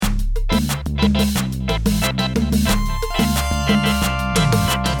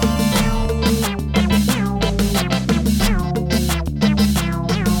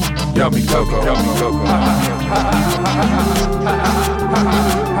Coco. Yummy Coco.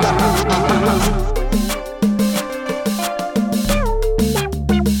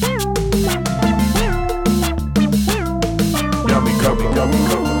 Yummy Coco. Yummy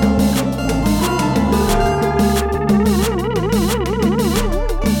Coco.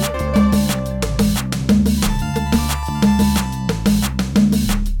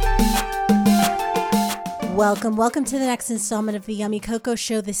 Welcome to the next installment of the Yummy Coco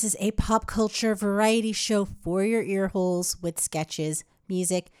Show. This is a pop culture variety show for your ear holes with sketches,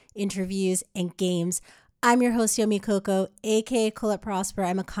 music, interviews, and games. I'm your host, Yummy Coco, aka Colette Prosper.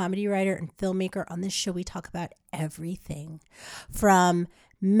 I'm a comedy writer and filmmaker. On this show, we talk about everything from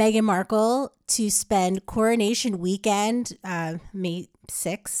Meghan Markle to spend Coronation Weekend, May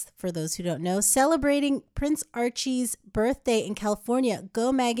 6th, for those who don't know, celebrating Prince Archie's birthday in California.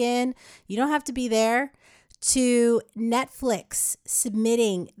 Go, Meghan. You don't have to be there. To Netflix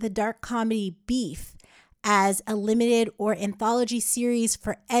submitting the dark comedy Beef as a limited or anthology series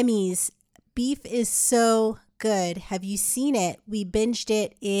for Emmys. Beef is so good. Have you seen it? We binged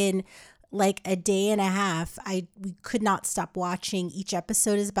it in like a day and a half. We could not stop watching. Each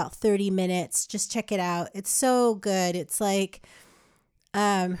episode is about 30 minutes. Just check it out. It's so good. It's like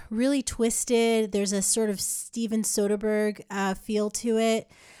really twisted. There's a sort of Steven Soderbergh feel to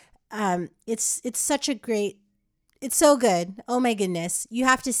it. It's such a great, it's so good. Oh my goodness. You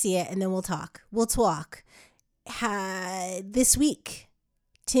have to see it and then we'll talk. This week,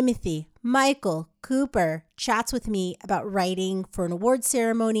 Timothy Michael Cooper chats with me about writing for an award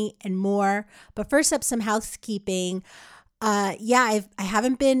ceremony and more. But first up, some housekeeping. I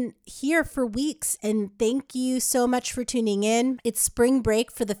haven't been here for weeks, and thank you so much for tuning in. It's spring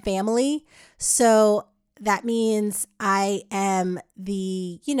break for the family. So that means I am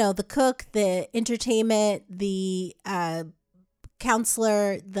the cook, the entertainment, the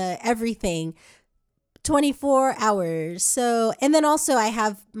counselor, the everything, 24 hours. So, and then also I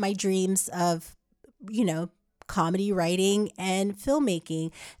have my dreams of, comedy writing and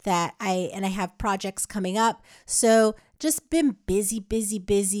filmmaking that I have projects coming up. So just been busy,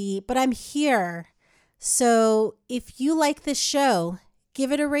 but I'm here. So if you like this show,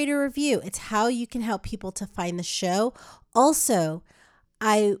 give it a rate or review. It's how you can help people to find the show. Also,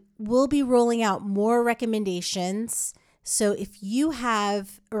 I will be rolling out more recommendations. So if you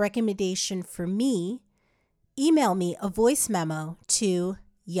have a recommendation for me, email me a voice memo to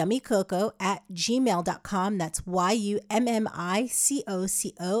yummycoco@gmail.com. That's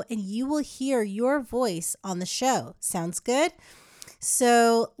YUMMICOCO, and you will hear your voice on the show. Sounds good?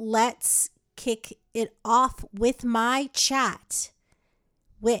 So let's kick it off with my chat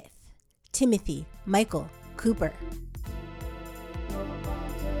with Timothy Michael Cooper.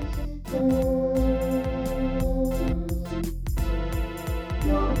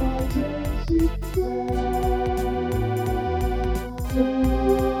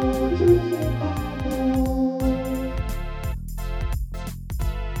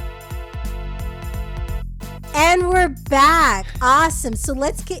 And we're back. Awesome. So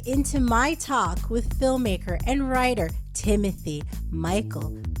let's get into my talk with filmmaker and writer Timothy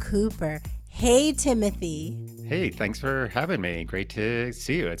Michael Cooper. Hey, Timothy. Hey, thanks for having me. Great to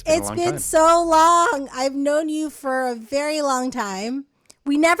see you. It's been a long time. It's been so long. I've known you for a very long time.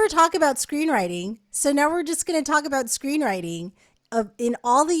 We never talk about screenwriting. So now we're just going to talk about screenwriting. In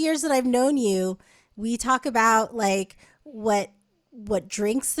all the years that I've known you, we talk about like what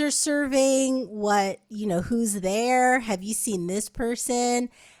drinks they're serving, who's there. Have you seen this person?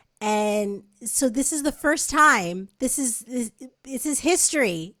 And so this is the first time. This is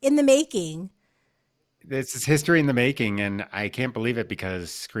history in the making. This is history in the making, and I can't believe it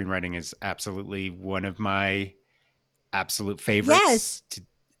because screenwriting is absolutely one of my absolute favorites.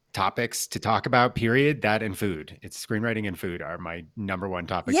 Topics to talk about, period. That and food. It's screenwriting and food are my number one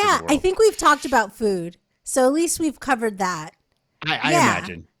topics in the world. I think we've talked about food. So at least we've covered that. I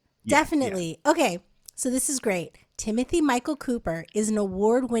imagine. Definitely. Yeah. Okay, so this is great. Timothy Michael Cooper is an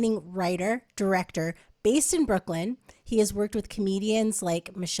award-winning writer, director based in Brooklyn. He has worked with comedians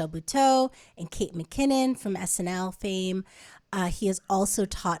like Michelle Buteau and Kate McKinnon from SNL fame. He has also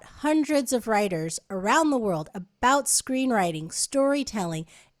taught hundreds of writers around the world about screenwriting, storytelling,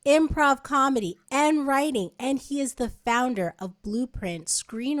 improv comedy, and writing. And he is the founder of Blueprint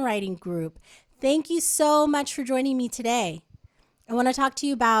Screenwriting Group. Thank you so much for joining me today. I want to talk to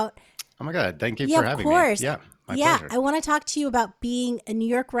you about... Oh my God, thank you for having me. Yeah, my pleasure. I want to talk to you about being a New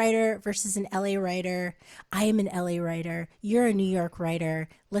York writer versus an LA writer. I am an LA writer. You're a New York writer.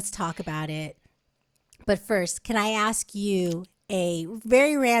 Let's talk about it. But first, can I ask you a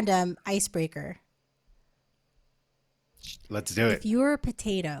very random icebreaker? Let's do it. If you were a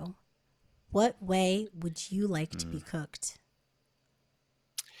potato, What way would you like to be cooked?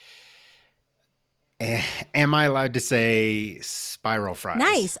 Am I allowed to say spiral fries?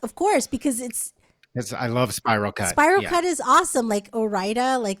 Nice, of course, because it's Because I love spiral cut. spiral Yeah. cut is awesome. Like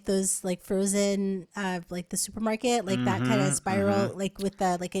Orida, like those like frozen, like the supermarket, like that kind of spiral, like with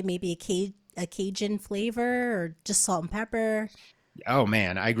the like maybe a Cajun flavor or just salt and pepper. Oh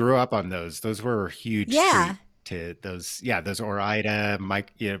man, I grew up on those. Those were a huge Yeah. treat to those. Yeah, those Orida,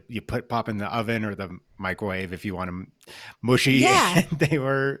 you pop in the oven or the microwave if you want them mushy. Yeah. They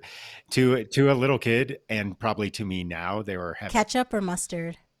were to a little kid and probably to me now, they were heaven. Ketchup or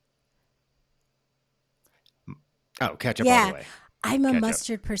mustard? Oh, ketchup all the way. I'm a Ketchup.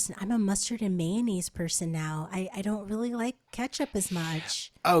 mustard person. I'm a mustard and mayonnaise person now. I don't really like ketchup as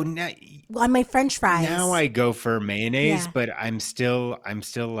much. Oh, now On my French fries. now I go for mayonnaise, Yeah. but I'm still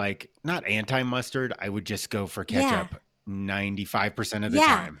like not anti mustard. I would just go for Yeah. ketchup 95% of the Yeah.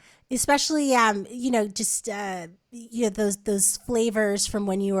 time. Especially just those flavors from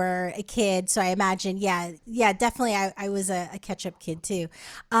when you were a kid. So I imagine definitely I was a ketchup kid too.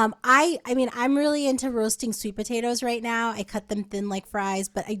 I mean I'm really into roasting sweet potatoes right now. I cut them thin like fries,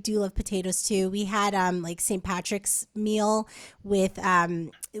 but I do love potatoes too. We had like St. Patrick's meal with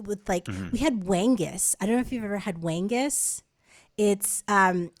like we had Wangus. I don't know if you've ever had Wangus. It's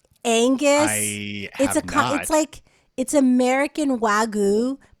Angus. I It's have not. it's like it's American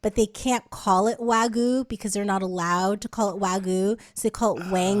Wagyu, but they can't call it Wagyu because they're not allowed to call it Wagyu. So they call it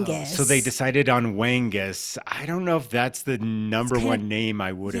Wangus. So they decided on Wangus. I don't know if that's the number one name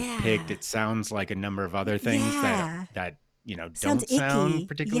I would have picked. Yeah. It sounds like a number of other things Yeah. that Sounds don't sound icky.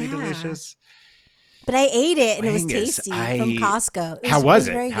 particularly Yeah. delicious. But I ate it and it was Wangus, tasty from Costco. How was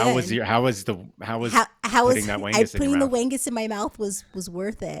it? Very How was good. how was how putting that Wangus in putting your the mouth? Wangus in my mouth was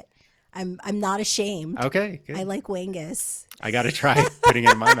worth it. I'm not ashamed. Okay, good. I like Wangus. I got to try putting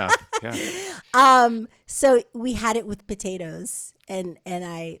it in my mouth. Yeah. So we had it with potatoes and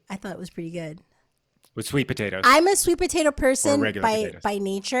I thought it was pretty good. With sweet potatoes. I'm a sweet potato person regular potatoes? by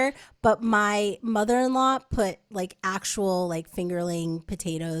nature, but my mother-in-law put like actual like fingerling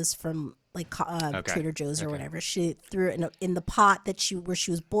potatoes from like Trader Joe's or whatever. She threw it in the pot where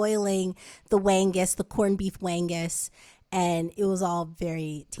she was boiling the Wangus, the corned beef Wangus, and it was all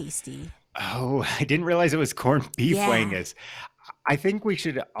very tasty. Oh, I didn't realize it was corned beef Yeah. Wangus. I think we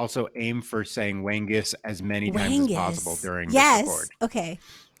should also aim for saying Wangus as many times as possible during this record. Okay.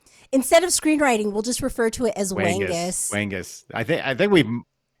 Instead of screenwriting, we'll just refer to it as Wangus. Wangus. I think we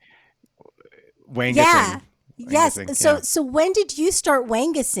Wangusing. Yeah. Yes. Wangusing, So when did you start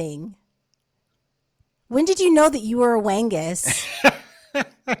Wangusing? When did you know that you were a Wangus?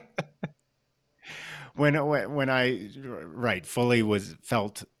 when I fully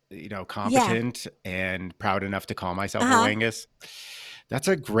felt competent and proud enough to call myself a Wangus. That's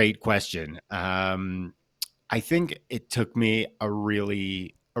a great question. I think it took me a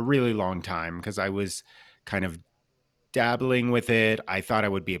really long time because I was kind of dabbling with it. I thought I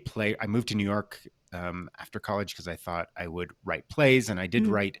would be a player. I moved to New York after college because I thought I would write plays, and I did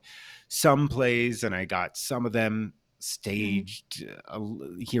write some plays, and I got some of them staged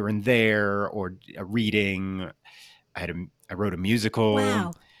here and there, or a reading. I wrote a musical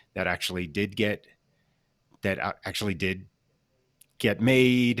that actually did get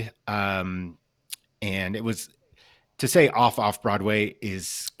made, and it was, to say off Broadway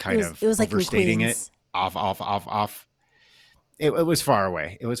is kind of overstating it. Off. It was far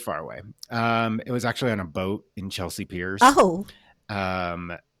away. It was actually on a boat in Chelsea Piers. Oh.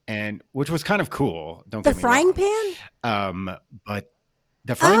 And which was kind of cool. Don't the get me frying wrong. pan? But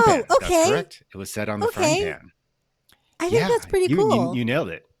the frying pan. Okay. That's correct. It was set on the frying pan. I think that's pretty cool. You nailed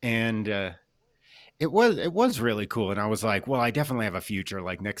it. And it was really cool. And I was like, well, I definitely have a future,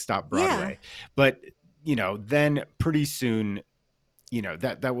 like Next Stop Broadway. But then pretty soon,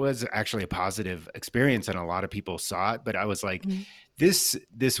 that was actually a positive experience, and a lot of people saw it. But I was like, this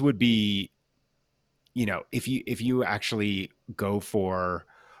would be, if you actually go for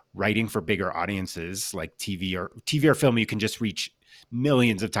writing for bigger audiences, like TV or film, you can just reach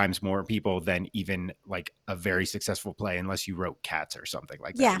millions of times more people than even like a very successful play, unless you wrote Cats or something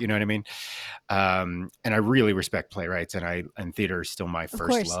like that. Yeah. You know what I mean? And I really respect playwrights, and theater is still my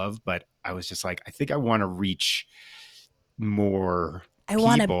first love, but I was just like, I think I want to reach more people.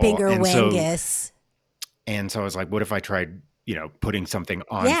 Want a bigger Wangus. And so I was like, what if I tried, putting something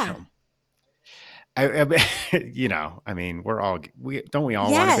on film? I mean, we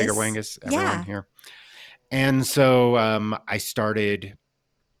all want a bigger Wangus, everyone here. And so I started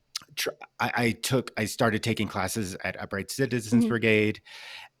taking classes at Upright Citizens Brigade,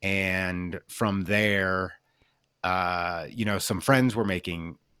 and from there, some friends were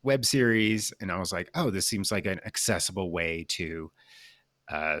making web series. And I was like, oh, this seems like an accessible way to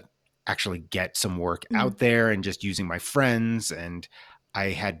actually get some work out there, and just using my friends. And I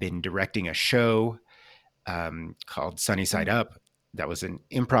had been directing a show called Sunny Side Up. That was an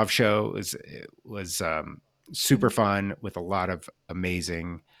improv show. It was super fun, with a lot of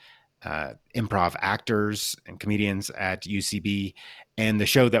amazing improv actors and comedians at UCB. And the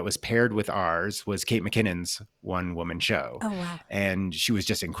show that was paired with ours was Kate McKinnon's one woman show. Oh, wow. And she was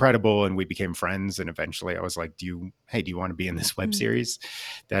just incredible. And we became friends. And eventually I was like, do you want to be in this web series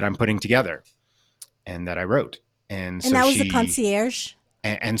that I'm putting together and that I wrote? And so that was the concierge.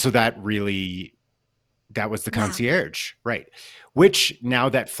 And so that was the concierge, right? Which, now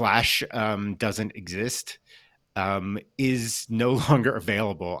that Flash doesn't exist, is no longer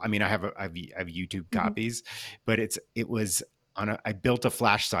available. I mean, I have YouTube copies, but it was on I built a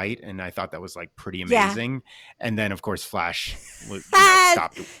Flash site, and I thought that was like pretty amazing. And then of course Flash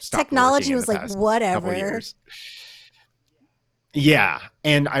stopped technology was like, whatever. Yeah.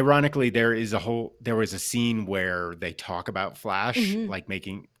 And ironically, there was a scene where they talk about Flash, like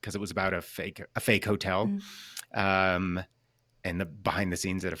because it was about a fake hotel. And the behind the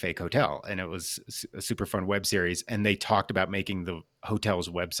scenes at a fake hotel. And it was a super fun web series. And they talked about making the hotel's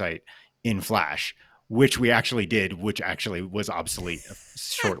website in Flash, which we actually did, which actually was obsolete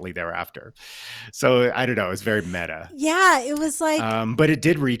shortly thereafter. So I don't know. It was very meta. Yeah, it was like, but it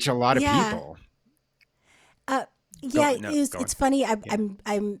did reach a lot of people. It's funny.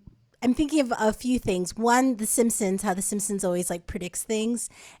 I'm thinking of a few things. One, The Simpsons, how The Simpsons always like predicts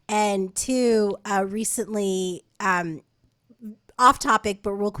things. And two, recently, off topic,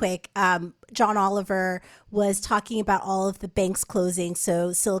 but real quick, John Oliver was talking about all of the banks closing.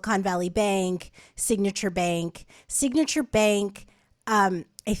 So Silicon Valley Bank, Signature Bank, I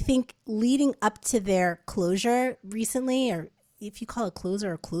think leading up to their closure recently, or if you call it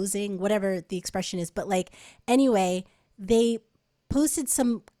closure or closing, whatever the expression is. But like, anyway, they posted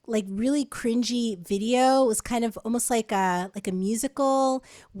some like really cringy video. It was kind of almost like a musical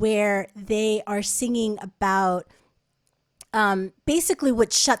where they are singing about basically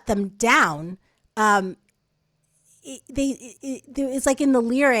what shut them down. It's like in the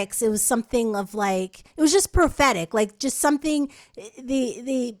lyrics, it was something of like, it was just prophetic, like just something,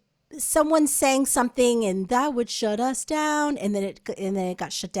 someone sang something and that would shut us down, and then it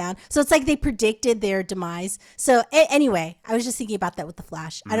got shut down. So it's like they predicted their demise. So anyway, I was just thinking about that with the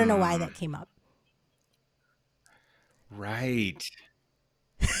Flash. I don't know why that came up. Right.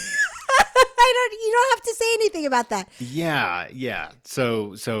 You don't have to say anything about that. Yeah.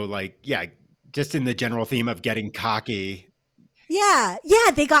 So like, yeah, just in the general theme of getting cocky. Yeah,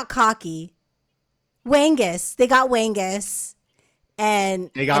 they got cocky. They got Wangus. And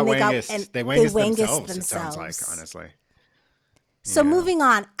they Wangus. They Wangus themselves. It sounds like, honestly. So moving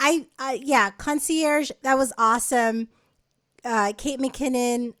on, concierge, that was awesome. Kate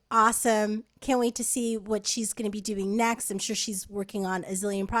McKinnon, awesome. Can't wait to see what she's going to be doing next. I'm sure she's working on a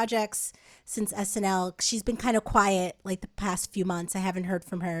zillion projects since SNL. She's been kind of quiet like the past few months. I haven't heard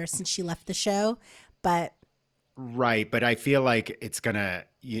from her since she left the show, but. Right. But I feel like it's going to,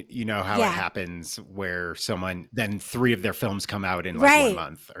 you know how it happens where then 3 of their films come out in like 1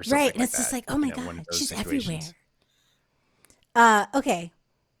 month or something. Right. And it's just like, oh my God, she's everywhere. Okay.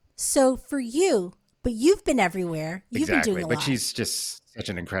 So for you, but you've been everywhere. You've been doing a lot. But she's just such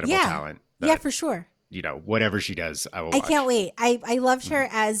an incredible talent. Yeah, for sure. You know, whatever she does, I will watch. I can't wait. I loved her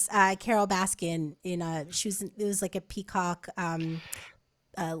as Carol Baskin in it was like a Peacock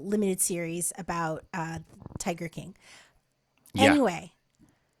limited series about Tiger King. Anyway,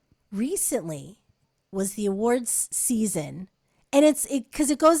 recently was the awards season. And it's because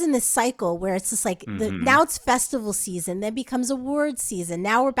it goes in this cycle where it's just like now it's festival season, then becomes awards season.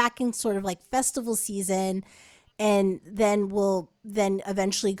 Now we're back in sort of like festival season, and then we'll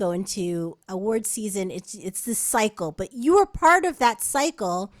eventually go into awards season. It's this cycle, but you were part of that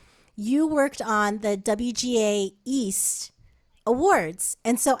cycle. You worked on the WGA East Awards,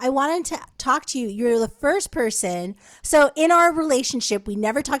 and so I wanted to talk to you. You're the first person. So in our relationship, we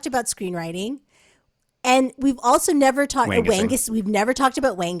never talked about screenwriting. And we've also never talked about Wangus. We've never talked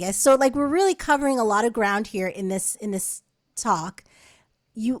about Wangus. So like we're really covering a lot of ground here in this talk.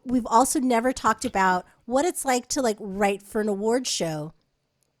 We've also never talked about what it's like to like write for an award show.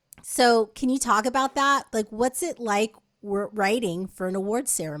 So can you talk about that? Like what's it like writing for an award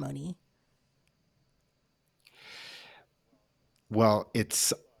ceremony? Well,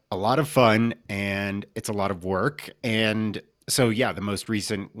 it's a lot of fun and it's a lot of work. And so, yeah, the most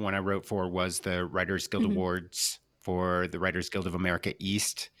recent one I wrote for was the Writers Guild Awards for the Writers Guild of America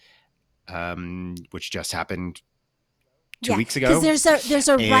East, which just happened 2 Yeah, weeks because ago. there's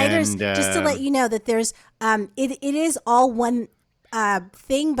a writers, And just to let you know that there's it is all one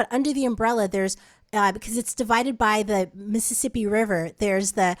thing, but under the umbrella there's because it's divided by the Mississippi River.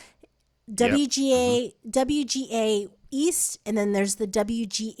 There's the yep. Hmm. WGA East, and then there's the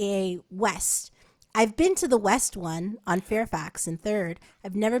WGA West. I've been to the West one on Fairfax in Third.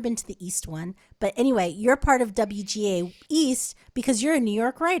 I've never been to the East one. But anyway, you're part of WGA East because you're a New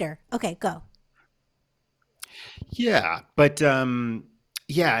York writer. Okay, go. Yeah, but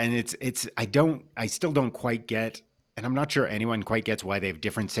yeah, and it's I still don't quite get, and I'm not sure anyone quite gets why they have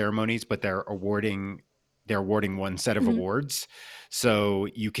different ceremonies, but they're awarding one set of Hmm. awards. So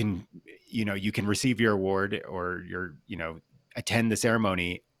you can receive your award or attend the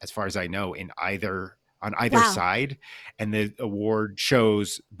ceremony, as far as I know, in either on either Wow. side, and the award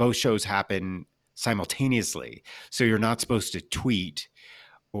shows both shows happen simultaneously. So you're not supposed to tweet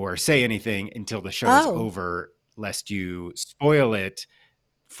or say anything until the show is Oh. over, lest you spoil it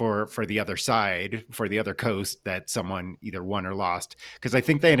for the other side, for the other coast, that someone either won or lost. Because I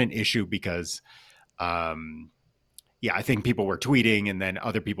think they had an issue because um yeah, I think people were tweeting and then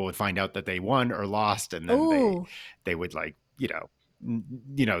other people would find out that they won or lost, and then Oh. they would, like,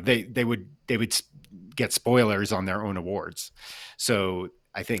 they would get spoilers on their own awards. So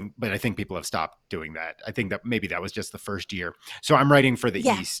I think people have stopped doing that. I think that maybe that was just the first year. So I'm writing for the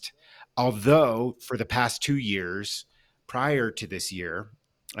Yeah. East, although for the past 2 years prior to this year,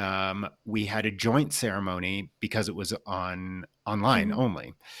 we had a joint ceremony because it was online Hmm.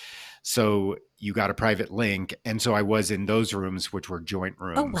 only. So you got a private link. And so I was in those rooms, which were joint Oh,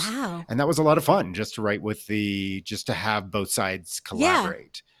 rooms. wow. And that was a lot of fun, just to write with just to have both sides Yeah.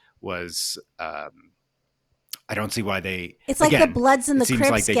 collaborate was, I don't see why It's like the again, Bloods and it the seems like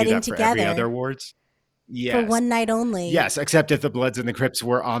Crips they do getting that for every other together awards. for Yes. one night only. Yes. Except if the Bloods and the Crips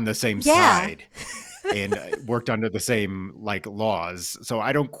were on the same Yeah. side and worked under the same, like, laws. So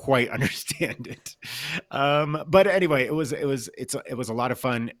I don't quite understand it. But anyway, it was a lot of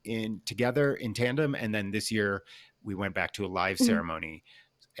fun together in tandem. And then this year we went back to a live Mhm. ceremony,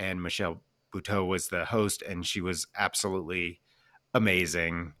 and Michelle Buteau was the host, and she was absolutely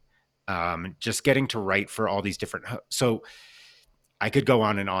amazing. Just getting to write for all these different so I could go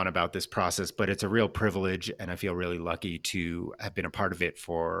on and on about this process, but it's a real privilege, and I feel really lucky to have been a part of it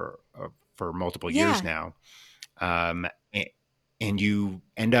for multiple years Yeah. now. Um, and you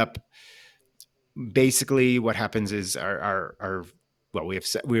end up, basically, what happens is our well, we have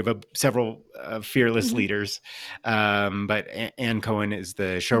several fearless Hmm. leaders, but Ann Cohen is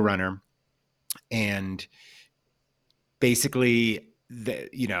the Hmm. showrunner, and basically,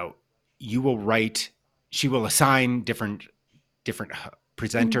 you will write. She will assign different Hmm.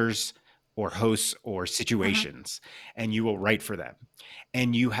 presenters or hosts or Uh-huh. situations, and you will write for them.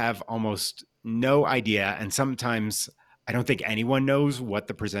 And you have almost no idea. And sometimes I don't think anyone knows what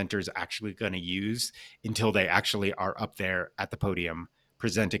the presenter is actually going to use until they actually are up there at the podium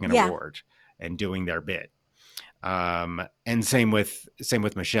presenting an Yeah. award and doing their bit. And same with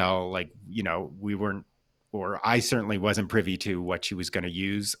Michelle. Like, we weren't, or I certainly wasn't privy to what she was going to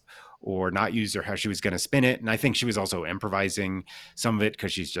use or not use, or how she was going to spin it. And I think she was also improvising some of it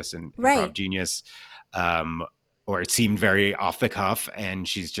because she's just an improv Right. genius. Um, or it seemed very off the cuff, and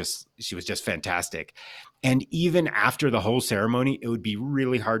she was just fantastic. And even after the whole ceremony, it would be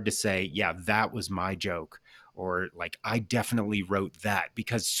really hard to say, yeah, that was my joke, or, like, I definitely wrote that,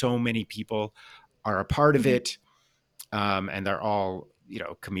 because so many people are a part of Hmm. it, and they're all,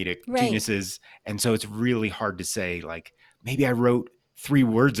 comedic Right. geniuses. And so it's really hard to say, like, maybe I wrote 3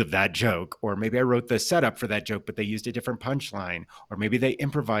 words of that joke, or maybe I wrote the setup for that joke, but they used a different punchline, or maybe they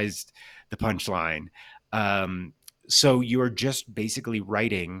improvised the punchline. So you're just basically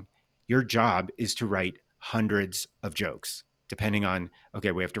writing. Your job is to write hundreds of jokes, depending on,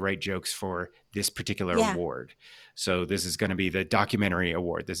 okay, we have to write jokes for this particular Yeah. award. So this is going to be the documentary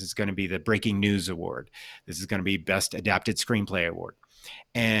award. This is going to be the breaking news award. This is going to be best adapted screenplay award.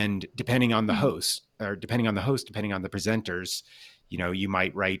 And depending on the Hmm. host, depending on the presenters, you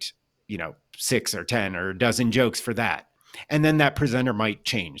might write, 6 or 10 or a dozen jokes for that. And then that presenter might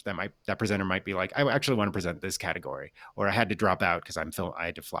change. That presenter might be like, I actually want to present this category, or I had to drop out because I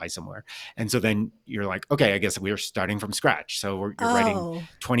had to fly somewhere. And so then you're like, okay, I guess we're starting from scratch. So you're writing Oh.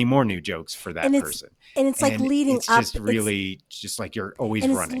 20 more new jokes for And that it's person. and it's like And leading it's up. just really just like you're always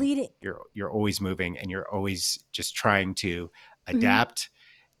And it's running. leading. You're always moving, and you're always just trying to Mhm. adapt.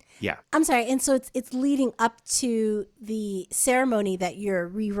 Yeah. I'm sorry. And so it's leading up to the ceremony that you're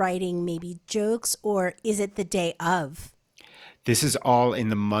rewriting maybe jokes, or is it the day of? This is all in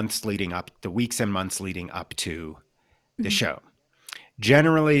the months leading up, the weeks and months leading up to the Mhm. show.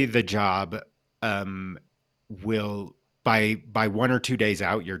 Generally, the job will by 1 or 2 days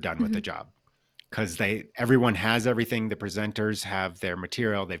out, you're done with the Mhm. job. Because everyone has everything. The presenters have their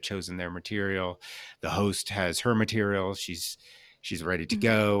material. They've chosen their material. The host has her material. She's ready to Mhm.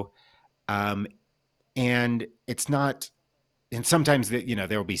 go. And it's not. And sometimes there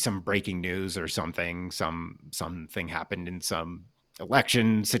will be some breaking news or something. Something happened in some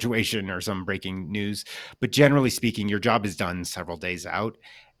election situation or some breaking news. But generally speaking, your job is done several days out,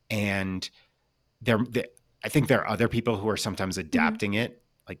 and there. I think there are other people who are sometimes Mhm. adapting it,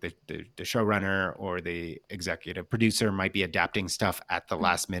 like the showrunner or the executive producer might be adapting stuff at the Mhm.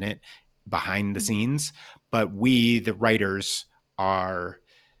 last minute behind the Mhm. scenes. But we, the writers,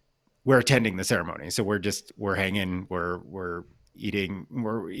 we're attending the ceremony. So we're hanging, we're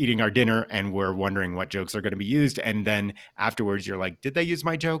eating our dinner, and we're wondering what jokes are going to be used. And then afterwards you're like, did they use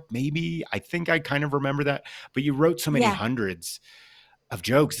my joke? Maybe. I think I kind of remember that. But you wrote so many Yeah. hundreds of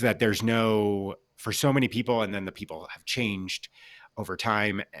jokes that there's no, for so many people, and then the people have changed over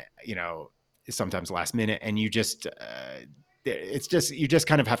time, sometimes last minute, and you just you just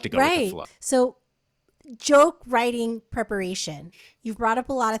kind of have to go with the Right. flow. So joke writing preparation. You've brought up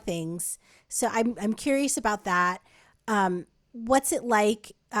a lot of things. So I'm curious about that. What's it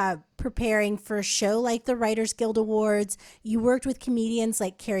like preparing for a show like the Writers Guild Awards? You worked with comedians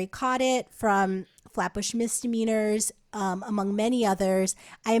like Carrie Coddett from Flatbush Misdemeanors, among many others.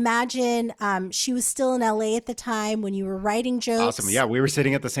 I imagine she was still in LA at the time when you were writing Awesome. jokes. Yeah, we were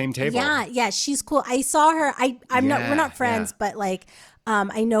sitting at the same table. Yeah, she's cool. I saw her. I'm not. We're Yeah, not yeah. friends, but like,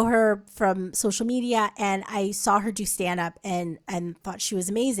 I know her from social media, and I saw her do stand up, and thought she was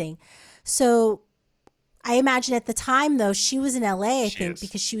amazing. So I imagine at the time though she was in LA, I She think, is.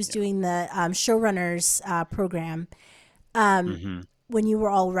 because she was Yeah. doing the showrunners program Hmm. when you were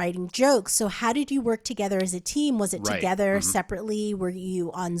all writing jokes. So how did you work together as a team? Was it Right. together Hmm. separately? Were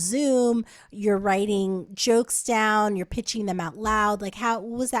you on Zoom? You're writing jokes down, you're pitching them out loud. Like what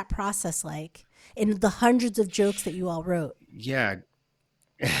was that process like in the hundreds of jokes that you all wrote? Yeah.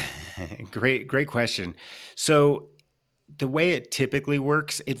 Great question. So the way it typically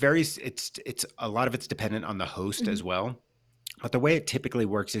works, it varies. It's a lot of it's dependent on the host Hmm. as well. But the way it typically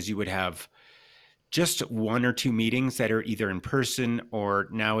works is you would have just 1 or 2 meetings that are either in person, or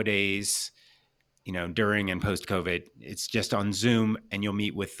nowadays, during and post COVID, it's just on Zoom, and you'll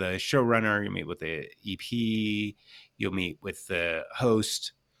meet with the showrunner, you'll meet with the EP, you'll meet with the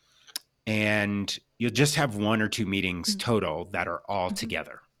host, and you'll just have 1 or 2 meetings total that are all Hmm.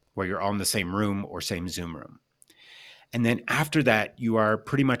 together, where you're all in the same room or same Zoom room. And then after that, you are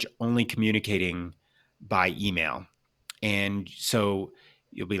pretty much only communicating by email. And so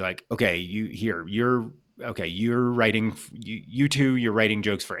you'll be like, okay, you're writing, you two, you're writing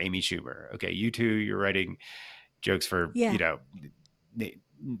jokes for Amy Schumer. Okay, you two, you're writing jokes for, Yeah.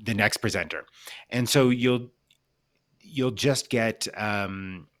 the next presenter. And so you'll just get,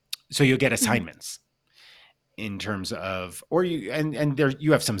 so you'll get Hmm. assignments in terms of, or and there,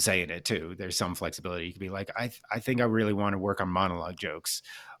 you have some say in it too. There's some flexibility. You could be like, I think I really want to work on monologue jokes,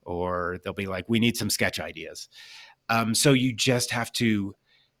 or they'll be like, we need some sketch ideas. So you just have to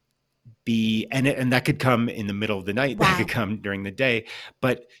be, and that could come in the middle of the night, that could Wow. come during the day,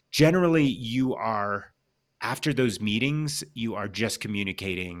 but generally after those meetings, you are just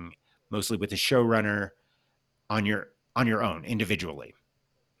communicating mostly with the showrunner on your own individually.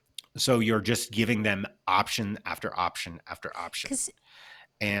 So you're just giving them option after option after option. Because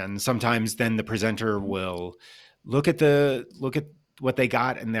And sometimes then the presenter will look at what they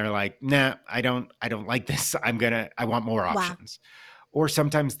got, and they're like, nah, I don't like this. I want more wow. options. Or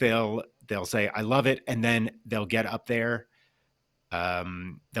sometimes they'll say, I love it, and then they'll get up there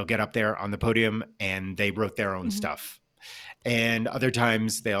on the podium and they wrote their own Hmm. stuff. And other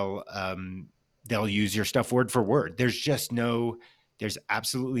times they'll use your stuff word for word. There's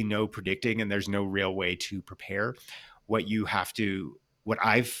absolutely no predicting, and there's no real way to prepare. What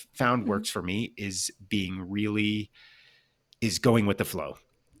I've found Hmm. works for me is going with the flow.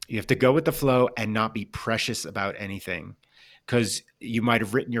 You have to go with the flow and not be precious about anything, because you might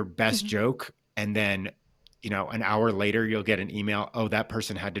have written your best Hmm. joke, and then an hour later you'll get an email, oh, that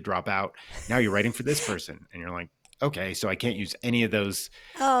person had to drop out, now you're writing for this person, and you're like, okay, so I can't use Oh any of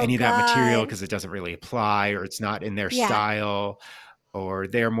that material God. because it doesn't really apply, or it's not in their Yeah. style, or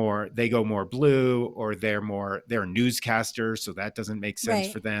they go more blue, or they're a newscaster, so that doesn't make sense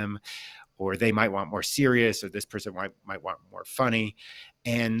Right. for them, or they might want more serious, or this person might want more funny.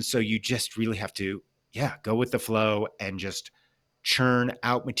 And so you just really have to, yeah, go with the flow and just churn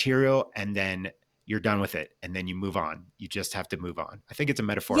out material, and then you're done with it, and then you move on. You just have to move on. I think it's a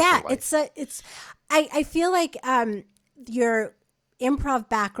metaphor for Yeah, life. I feel like your improv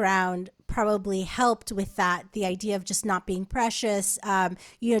background probably helped with that. The idea of just not being precious,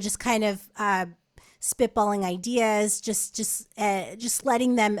 just kind of spitballing ideas, just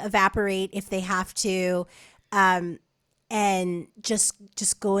letting them evaporate if they have to, and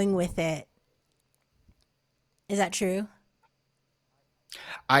just going with it. Is that true?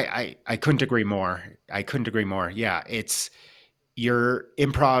 I couldn't agree more. I couldn't agree more. Yeah, it's your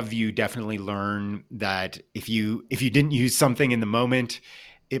improv. You definitely learn that if you didn't use something in the moment,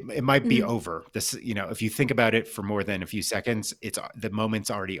 it might be Mm-hmm. over. This, if you think about it for more than a few seconds, it's the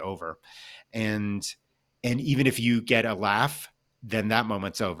moment's already over. And even if you get a laugh, then that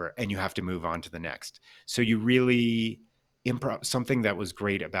moment's over and you have to move on to the next. So you really improv. Something that was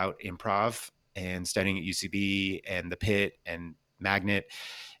great about improv and studying at UCB and the Pit and Magnet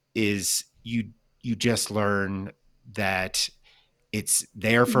is you just learn that it's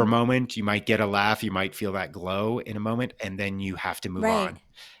there for a Mm-hmm. moment. You might get a laugh, you might feel that glow in a moment, and then you have to move Right. on.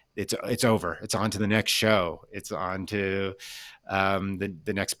 It's over. It's on to the next show. It's on to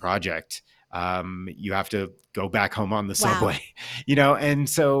the next project. You have to go back home on the Wow. subway, and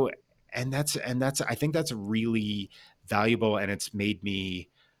so and that's I think that's really valuable, and it's made me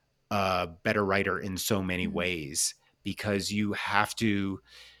a better writer in so many Mm-hmm. ways because you have to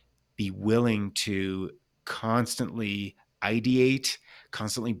be willing to constantly ideate,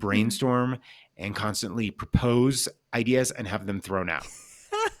 constantly Mm-hmm. brainstorm, and constantly propose ideas and have them thrown out,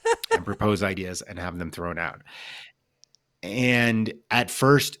 and propose ideas and have them thrown out. And at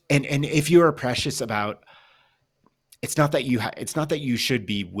first, and if you are precious about, it's not that you should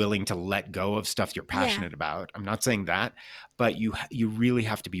be willing to let go of stuff you're Yeah. passionate about. I'm not saying that, but you really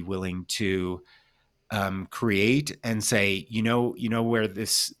have to be willing to create and say,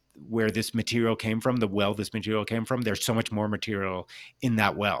 where this material came from, the well this material came from. There's so much more material in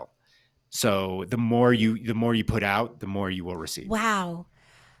that well. So the more you put out, the more you will receive. Wow.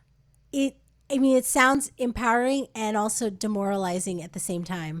 It. I mean, it sounds empowering and also demoralizing at the same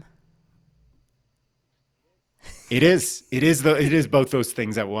time. It is both those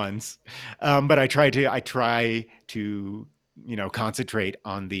things at once. But I try to concentrate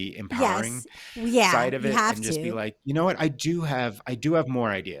on the empowering Yes. Yeah. side of You it have and just be to. like, you know what, I do have more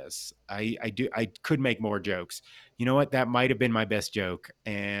ideas. I could make more jokes. You know what, that might have been my best joke,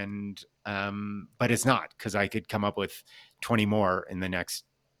 and but it's not, because I could come up with 20 more in the next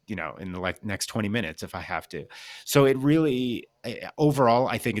in the next 20 minutes if I have to. So it really, overall,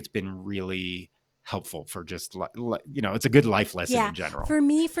 I think it's been really helpful for just it's a good life lesson Yeah. in general. For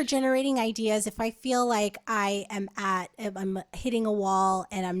me, for generating ideas, if I feel like if I'm hitting a wall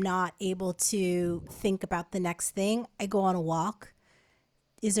and I'm not able to think about the next thing, I go on a walk.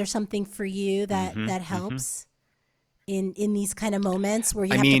 Is there something for you Hmm. that Hmm. helps in these kind of moments where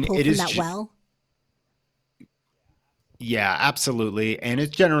you I have to mean, pull it from is that well? yeah, absolutely, and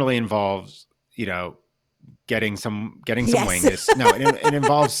it generally involves getting some Yes. Wangus. No, it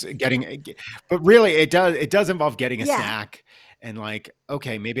involves but really it does involve getting a Yeah. snack, and like,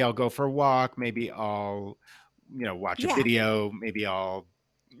 okay, maybe I'll go for a walk, maybe I'll watch a Yeah. video, maybe I'll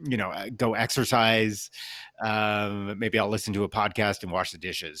go exercise, maybe I'll listen to a podcast and wash the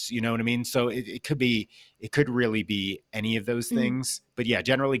dishes. You know what I mean? So it could really be any of those Mhm. things. But yeah,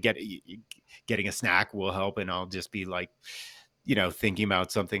 generally getting a snack will help, and I'll just be like, thinking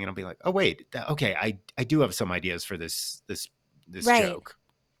about something, and I'll be like, oh wait, okay, I do have some ideas for this Right. joke,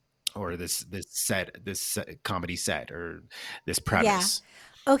 or this comedy set, or this Yeah. premise.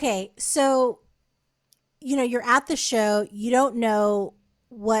 Okay. So, you're at the show, you don't know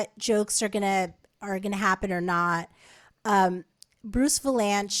what jokes are gonna happen or not. Um, Bruce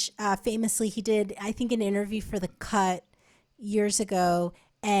Valanche, famously, he did, I think, an interview for The Cut years ago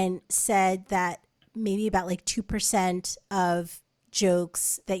and said that maybe about like 2% of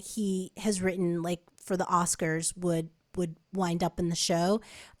jokes that he has written, like for the Oscars, would wind up in the show.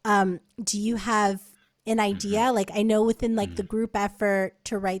 Do you have an Hmm. idea? Like, I know within like the Hmm. group effort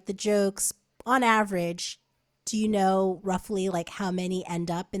to write the jokes, on average, do you know roughly like how many end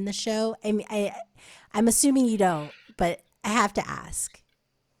up in the show? I mean, I'm assuming you don't, but I have to ask.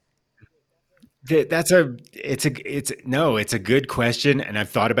 It's a good question, and I've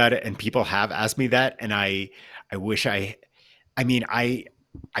thought about it, and people have asked me that, and I wish I mean, I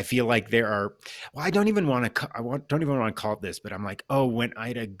feel like there are. Well, don't even want to call it this, but I'm like, oh, when I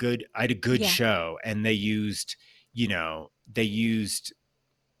had a good Yeah. show, and they used,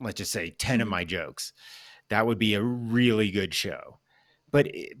 let's just say, 10 of Hmm. my jokes. That would be a really good show. But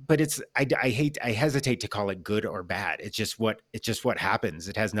I hesitate to call it good or bad. It's just what happens.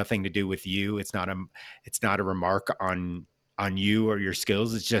 It has nothing to do with you. It's not a remark on you or your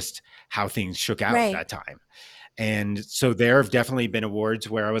skills. It's just how things shook out Right. that time. And so there have definitely been awards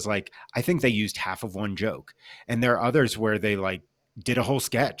where I was like, I think they used half of one joke. And there are others where they like did a whole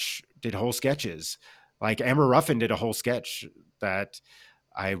sketch, did whole sketches. Like Amber Ruffin did a whole sketch that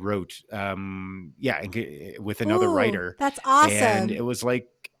I wrote, with another Ooh, writer. that's And awesome. it was like,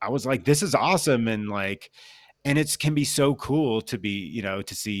 I was like, this is awesome. And like, and it can be so cool to be,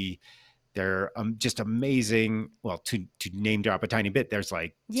 to see they're just amazing. Well, to name drop a tiny bit, there's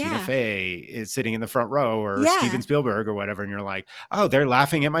like Tina Yeah. Fey is sitting in the front row, or Steven Yeah. Spielberg or whatever, and you're like, oh, they're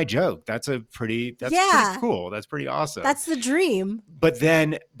laughing at my joke. That's pretty Yeah. cool. That's pretty awesome. That's the dream. But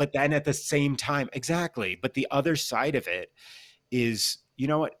then at the same time, exactly. But the other side of it is, you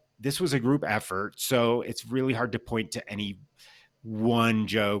know what? This was a group effort, so it's really hard to point to any one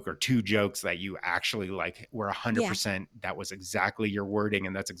joke or two jokes that you actually like were Yeah. 100% that was exactly your wording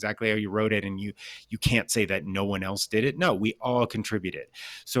and that's exactly how you wrote it, and you can't say that no one else did it. No, we all contributed.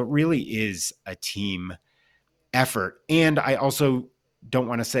 So it really is a team effort. And I also don't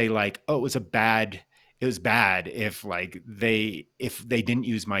want to say like, oh, it was bad if they didn't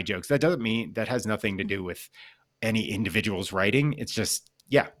use my jokes. That doesn't mean, that has nothing to do with any individual's writing. It's just,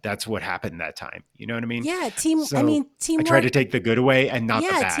 yeah, that's what happened that time. You know what I mean? Yeah. So I try Teamwork. to take the good away and not the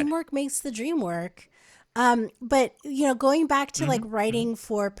Yeah. bad. Teamwork makes the dream work. But going back to like Mm-hmm, mm-hmm, writing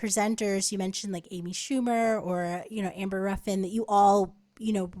for presenters, you mentioned like Amy Schumer or Amber Ruffin that you all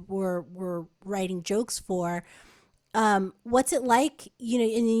were writing jokes for. What's it like,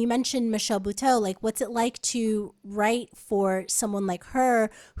 and you mentioned Michelle Buteau, like what's it like to write for someone like her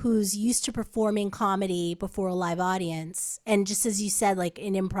who's used to performing comedy before a live audience? And just as you said, like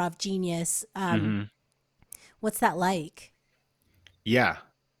an improv genius, mm-hmm. what's that like? Yeah.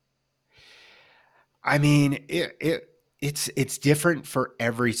 I mean, it's different for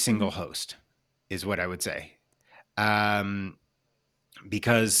every Hmm. single host, is what I would say. Um,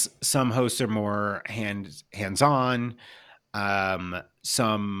 because some hosts are more hands on.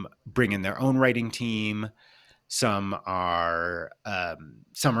 Some bring in their own writing team. Some are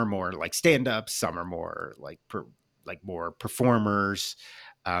more like stand ups. Some are more like more performers.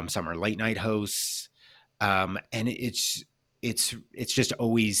 Some are late night hosts. And it's just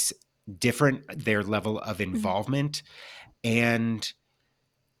always different, their level of Hmm. involvement. And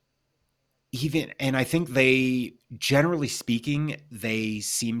I think they, generally speaking, they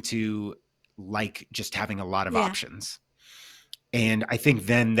seem to like just having a lot of Yeah. options. And I think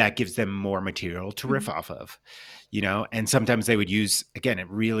then that gives them more material to Hmm. riff off of, and sometimes they would use, again, it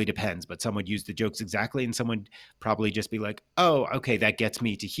really depends, but some would use the jokes exactly, and some would probably just be like, oh, okay, that gets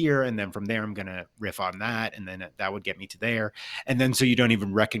me to here, and then from there I'm going to riff on that, and then that would get me to there. And then so you don't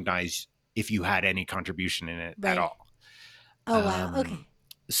even recognize if you had any contribution in it at Right. all. Oh, wow. Um, Okay.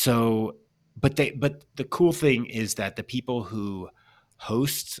 so, but the cool thing is that the people who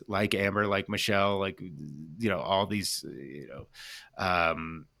host, like Amber, like Michelle, like, all these,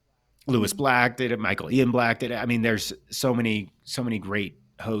 Lewis Hmm. Black did it, Michael Ian Black did it. I mean, there's so many great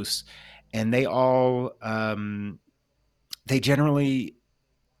hosts, and they all, they generally,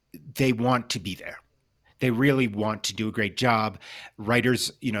 they want to be there. They really want to do a great job.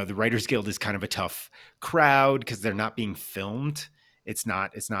 Writers, the Writers Guild is kind of a tough crowd because they're not being filmed. It's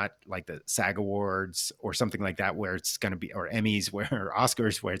not like the SAG Awards or something like that where it's going to be, or Emmys where or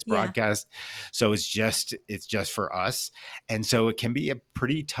Oscars where it's Yeah. broadcast. So it's just for us. And so it can be a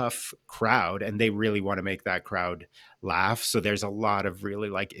pretty tough crowd, and they really want to make that crowd laugh. So there's a lot of really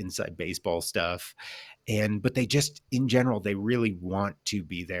like inside baseball stuff. But they just, in general, they really want to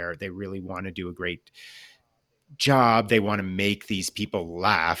be there. They really want to do a great job. They want to make these people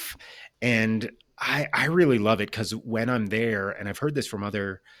laugh. And I really love it because when I'm there, and I've heard this from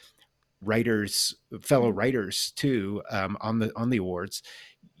other writers, fellow Hmm. writers too, on the awards,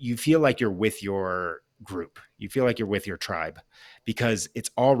 you feel like you're with your group. You feel like you're with your tribe because it's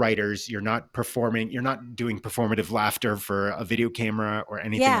all writers. You're not performing. You're not doing performative laughter for a video camera or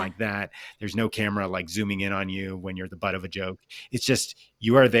anything Yeah. like that. There's no camera like zooming in on you when you're the butt of a joke. It's just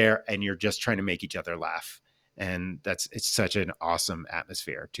you are there and you're just trying to make each other laugh. And it's such an awesome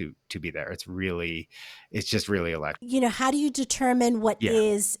atmosphere to be there. It's just really electric. How do you determine what Yeah.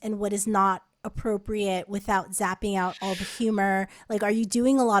 is and what is not appropriate without zapping out all the humor? Like, are you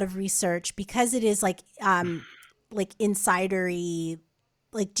doing a lot of research because it is like insidery?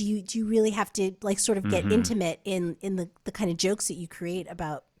 Like, do you really have to like sort of get Hmm. intimate in the kind of jokes that you create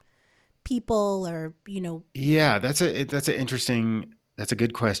about people or Yeah, that's a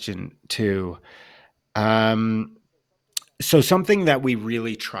good question too. Um, so something that we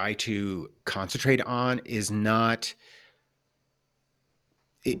really try to concentrate on is not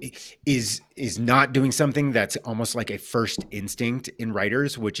doing something that's almost like a first instinct in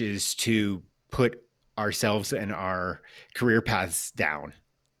writers, which is to put ourselves and our career paths down.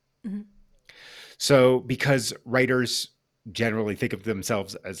 Mm-hmm. So because writers generally think of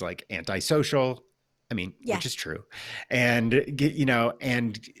themselves as like antisocial, I mean, Yeah. which is true, and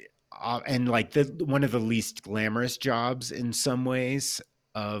and like one of the least glamorous jobs in some ways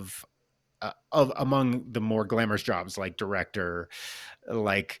of among the more glamorous jobs, like director,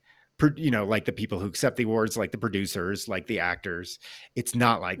 like like the people who accept the awards, like the producers, like the actors. It's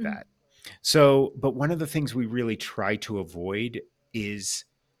not like Mm-hmm. that. So, but one of the things we really try to avoid is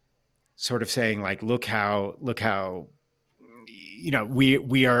sort of saying like, look how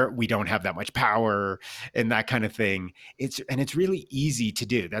we don't have that much power and that kind of thing. It's really easy to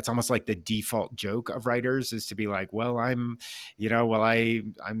do. That's almost like the default joke of writers, is to be like, well, I'm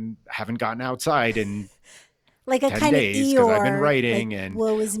haven't gotten outside in Like a 10 kind of days because I've been Eeyore, like writing. And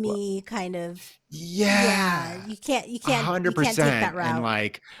woe is well, me kind of. Yeah, yeah, you can't take that 100%. And route.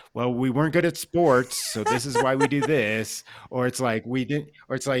 like, well, we weren't good at sports, so this is why we do this. Or it's like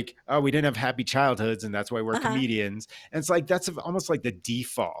oh, we didn't have happy childhoods, and that's why we're Uh-huh. comedians. And it's like that's almost like the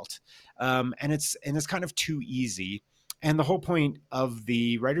default. And it's kind of too easy. And the whole point of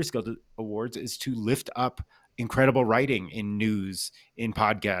the Writers Guild Awards is to lift up incredible writing in news, in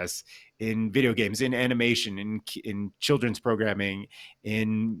podcasts, in video games, in animation, in children's programming,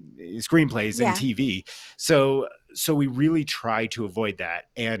 in screenplays, in Yeah. TV. So we really try to avoid that.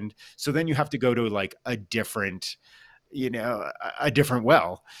 And so then you have to go to like a different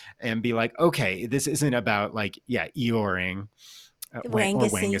well and be like, okay, this isn't about like, Eoring or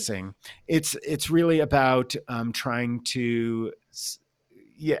Wangusing. Wangusing. It's really about trying to,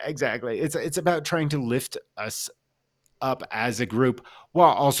 yeah, exactly. It's about trying to lift us up as a group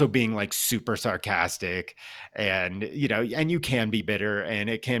while also being like super sarcastic. And and you can be bitter, and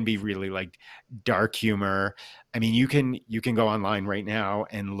it can be really like dark humor. I mean, you can go online right now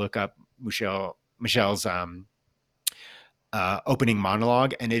and look up Michelle's opening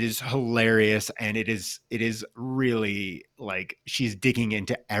monologue, and it is hilarious. And it is really like she's digging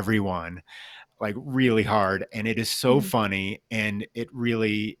into everyone like really hard, and it is so Mm-hmm. funny, and it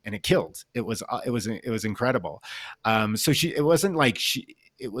killed. It was incredible. So it was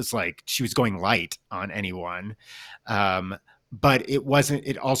like she was going light on anyone. But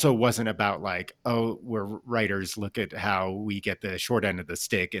it also wasn't about like, oh, we're writers, look at how we get the short end of the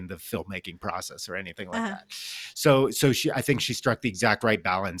stick in the filmmaking process or anything like Uh-huh. that. I think she struck the exact right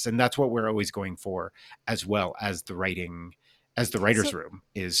balance, and that's what we're always going for, as well as the writing, as the writer's So room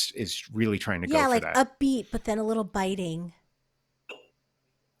is really trying to go yeah, for like that. upbeat, but then a little biting.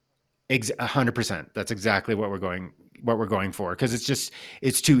 100%. That's exactly what we're going for. Cause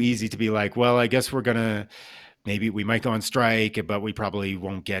it's too easy to be like, well, I guess maybe we might go on strike, but we probably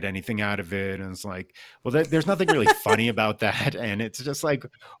won't get anything out of it. And it's like, well, there's nothing really funny about that. And it's just like,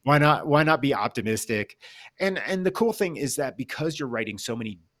 why not be optimistic? And the cool thing is that because you're writing so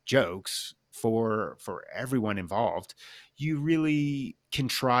many jokes for everyone involved, you really can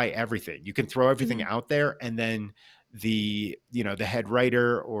try everything. You can throw everything Mm-hmm. out there, and then the head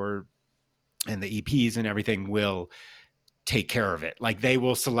writer and the EPs and everything will take care of it. Like they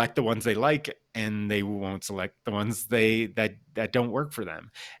will select the ones they like, and they won't select the ones that don't work for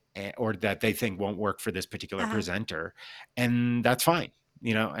them, or that they think won't work for this particular Uh-huh. presenter. And that's fine,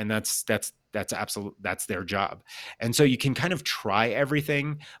 and that's their job. And so you can kind of try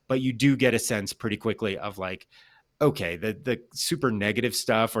everything, but you do get a sense pretty quickly of like, okay, the super negative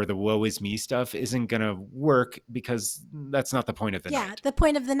stuff or the woe is me stuff isn't going to work, because that's not the point of the Yeah, night. the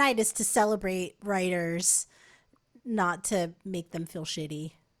point of the night is to celebrate writers, not to make them feel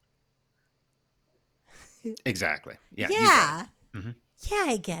shitty. Exactly. Yeah, you got it. Yeah. Mm-hmm. Yeah,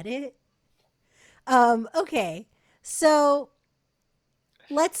 I get it. Okay. So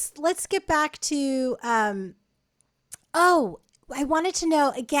let's get back to oh, I wanted to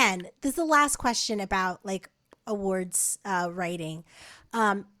know again, this is the last question about like awards writing.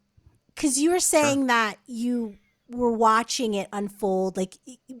 Cuz you were Sure. saying that you were watching it unfold like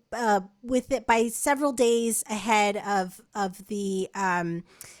with it by several days ahead of the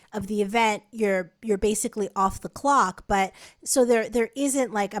event. You're basically off the clock, but so there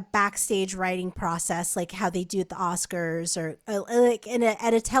isn't like a backstage writing process like how they do at the Oscars or like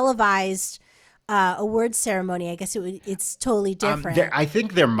at a televised award ceremony. I guess it's totally different. I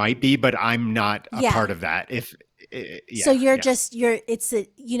think there might be, but I'm not a Yeah. part of that. So Yeah, you're yeah, just it's a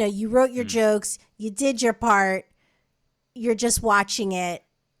you wrote your mm, jokes, you did your part, you're just watching it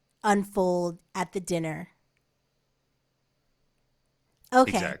unfold at the dinner.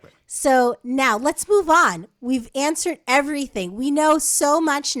 Okay. exactly. So now let's move on. We've answered everything. We know so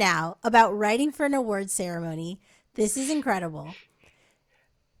much now about writing for an award ceremony. This is incredible.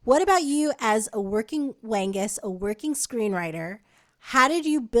 What about you as a working Wangus, a working screenwriter? How did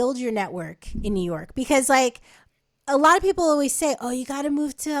you build your network in New York? Because like a lot of people always say, "Oh, you got to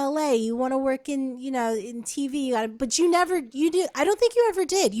move to LA. You want to work in, in TV." You got to, but you do. I don't think you ever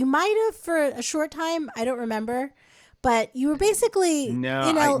did. You might have for a short time. I don't remember, but you were basically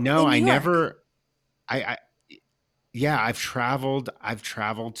No, in New I York. never. I yeah, I traveled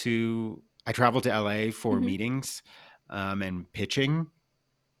to LA for Hmm. meetings, and pitching.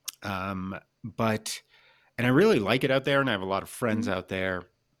 But and I really like it out there, and I have a lot of friends Hmm. out there.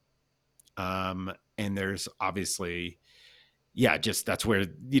 And there's obviously, yeah, just that's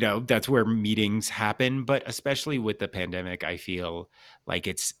where meetings happen. But especially with the pandemic, I feel like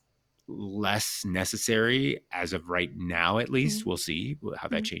it's less necessary as of right now, at least. We'll see how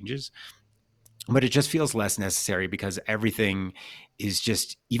that Hmm. changes. But it just feels less necessary because everything is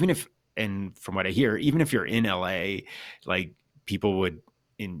just, even if, and from what I hear, even if you're in LA, like people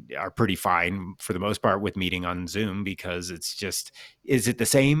are pretty fine for the most part with meeting on Zoom, because it's just, is it the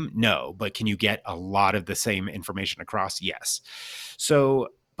same? No, but can you get a lot of the same information across? Yes. So,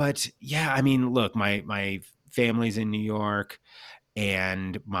 but yeah, I mean, look, my family's in New York,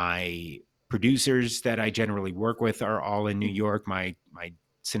 and my producers that I generally work with are all in New Hmm. York. My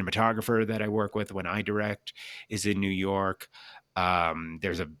cinematographer that I work with when I direct is in New York.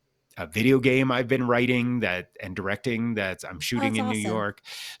 There's a video game I've been writing that and directing that I'm Oh, shooting that's in New awesome. York.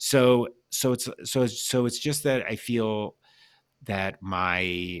 So it's just that I feel that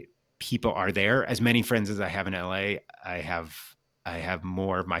my people are there. As many friends as I have in LA, I have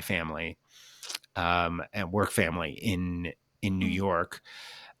more of my family, and work family in New Mm. York.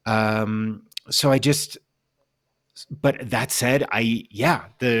 So I just, but that said, like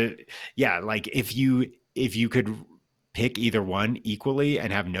if you could pick either one equally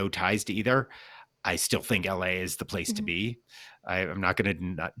and have no ties to either, I still think LA is the place to Hmm. be. I'm not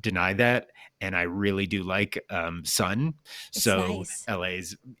going to deny that. And I really do like sun. It's So nice. LA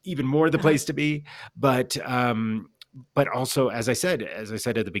is even more the Uh-huh. place to be. But also, as I said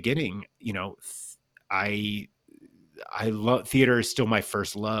at the beginning, I I love theater is still my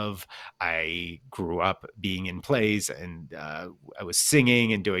first love. I grew up being in plays, and I was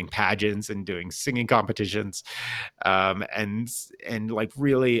singing and doing pageants and doing singing competitions, and like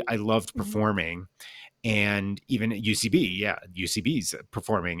really, I loved Hmm. performing. And even at UCB, yeah, UCB's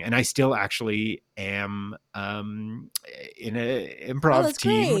performing, and I still actually am in a Oh, improv that's team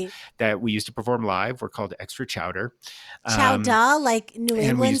great. that we used to perform live. We're called Extra Chowder, Chow um, da, like New and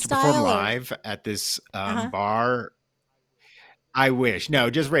we England used to perform style, or live at this uh-huh. bar. I wish. No,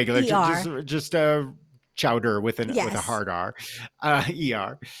 just regular, ER. just chowder with a Yes. hard R,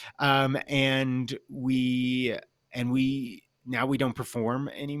 ER. And we now we don't perform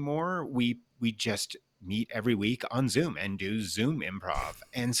anymore. We just meet every week on Zoom and do Zoom improv.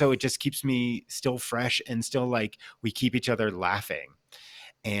 And so it just keeps me still fresh and still like we keep each other laughing.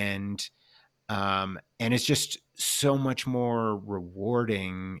 And and it's just so much more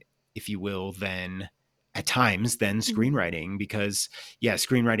rewarding, if you will, than at times than Mhm. screenwriting, because yeah,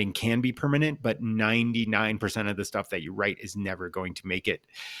 screenwriting can be permanent, but 99% of the stuff that you write is never going to make it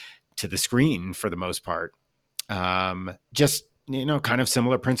to the screen for the most part. Just kind of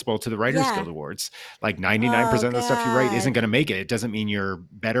similar principle to the Writers Yeah. Guild Awards. Like Oh 99% of the stuff you write isn't God. going to make it. It doesn't mean you're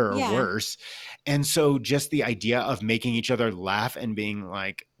better or Yeah. worse. And so just the idea of making each other laugh and being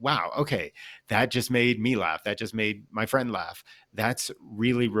like, wow, okay, that just made me laugh. That just made my friend laugh. That's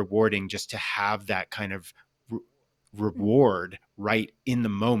really rewarding, just to have that kind of Mhm. reward right in the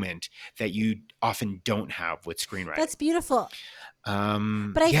moment that you often don't have with That's screenwriting. beautiful.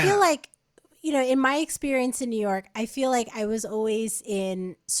 But I feel Yeah. like, in my experience in New York, I feel like I was always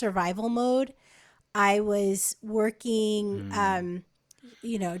in survival mode. I was working, Mm,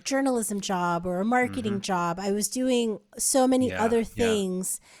 journalism job or a marketing hmm. job. I was doing so many Yeah. other Yeah.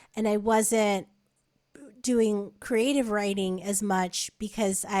 things, and I wasn't doing creative writing as much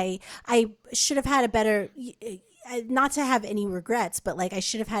because I should have had a better, not to have any regrets, but like I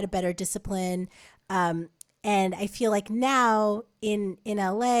should have had a better discipline. Um, and I feel like now in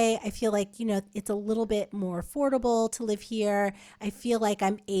LA, I feel like it's a little bit more affordable to live here. I feel like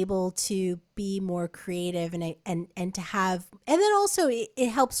I'm able to be more creative, and to have, and then also it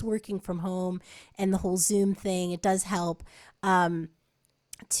helps working from home and the whole Zoom thing. It does help.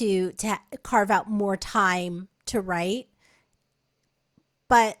 To carve out more time to write.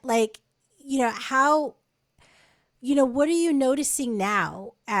 But like, how, what are you noticing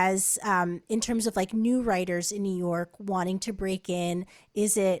now as in terms of like new writers in New York wanting to break in?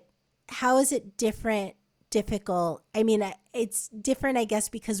 Is it How is it different, difficult? I mean, it's different, I guess,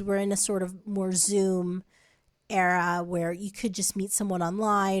 because we're in a sort of more Zoom era where you could just meet someone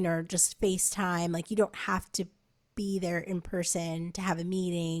online or just FaceTime. Like you don't have to be there in person to have a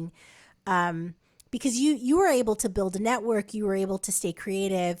meeting. Because you were able to build a network, you were able to stay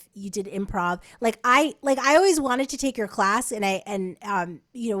creative, you did improv. I always wanted to take your class, and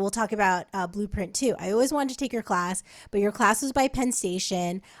we'll talk about Blueprint too. I always wanted to take your class, but your class was by Penn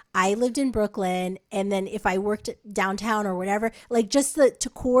Station. I lived in Brooklyn, and then if I worked downtown or whatever, like just to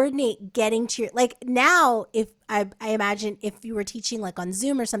coordinate getting to your, like now, if I imagine if you were teaching like on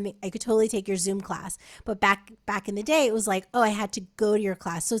Zoom or something, I could totally take your Zoom class. But back in the day, it was like, oh, I had to go to your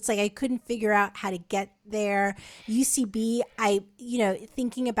class. So it's like I couldn't figure out how to get there. UCB,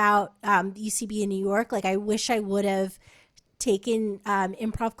 thinking about UCB in New York, like I wish I would have taken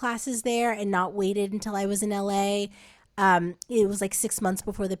improv classes there and not waited until I was in LA. It was like 6 months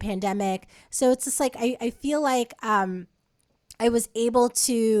before the pandemic. So it's just like I feel like I was able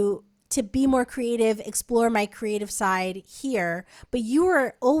to be more creative, explore my creative side here, but you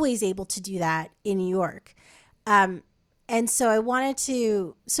were always able to do that in New York. And so I wanted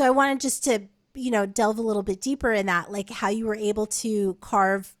just to, delve a little bit deeper in that, like how you were able to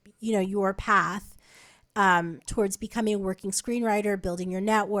carve, your path towards becoming a working screenwriter, building your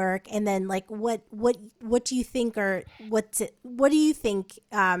network, and then like what do you think, or what do you think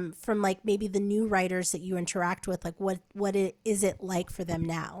from like maybe the new writers that you interact with, like what is it like for them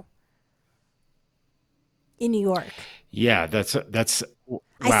now in New York? Yeah, that's wow.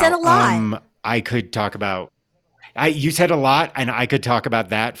 I said a lot. I could talk about. You said a lot, and I could talk about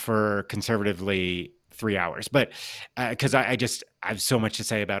that for conservatively 3 hours, but because I have so much to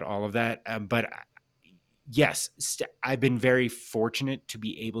say about all of that. But yes, I've been very fortunate to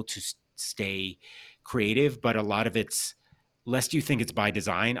be able to stay creative, but a lot of it's, lest you think it's by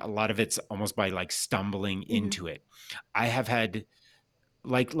design, a lot of it's almost by like stumbling into it. I have had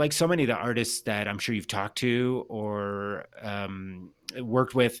like so many of the artists that I'm sure you've talked to or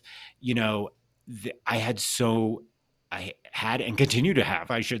worked with, I had and continue to have,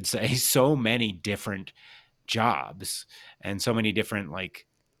 I should say, so many different jobs and so many different like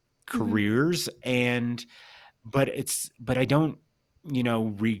careers. But I don't,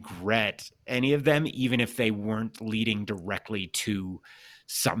 regret any of them, even if they weren't leading directly to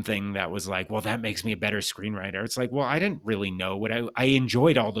something that was like, well, that makes me a better screenwriter. It's like, well, I didn't really know what I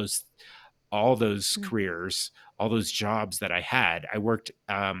enjoyed all those careers, all those jobs that I had. I worked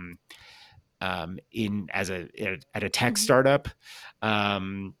at a tech startup.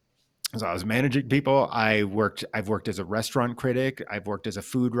 So I was managing people. I've worked as a restaurant critic. I've worked as a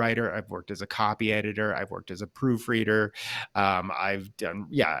food writer. I've worked as a copy editor. I've worked as a proofreader. I've done,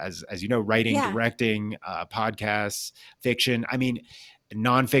 as you know, writing, directing, podcasts, fiction. I mean,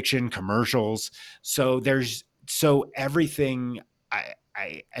 nonfiction, commercials. So everything.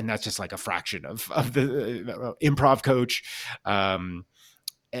 And that's just like a fraction of the improv coach.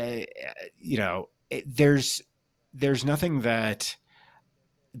 There's nothing that.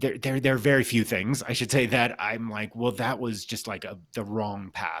 There are very few things, I should say, that I'm like, well, that was just like the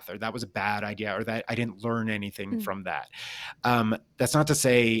wrong path, or that was a bad idea, or that I didn't learn anything from that. That's not to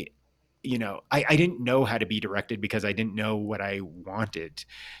say, I didn't know how to be directed because I didn't know what I wanted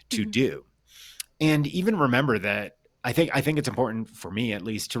to do. And even remember that I think it's important for me, at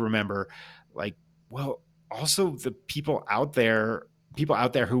least, to remember, like, well, also the people out there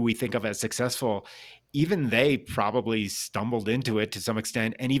who we think of as successful, even they probably stumbled into it to some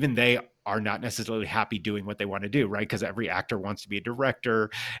extent, and even they are not necessarily happy doing what they want to do, right? Because every actor wants to be a director,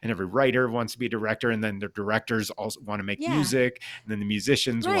 and every writer wants to be a director, and then the directors also want to make music, and then the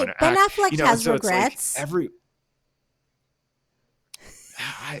musicians want to Ben act. Affleck has regrets. It's like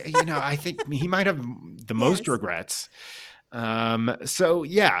I think he might have the most regrets. So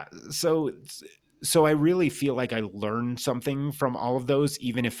I really feel like I learned something from all of those,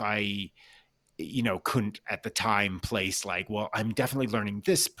 even if I couldn't at the time place like, well, I'm definitely learning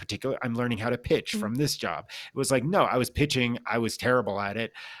this particular, I'm learning how to pitch from this job. It was like, no, I was pitching. I was terrible at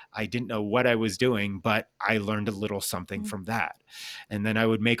it. I didn't know what I was doing, but I learned a little something from that. And then I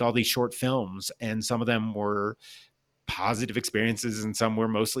would make all these short films, and some of them were positive experiences and some were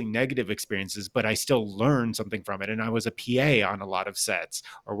mostly negative experiences, but I still learned something from it. And I was a PA on a lot of sets,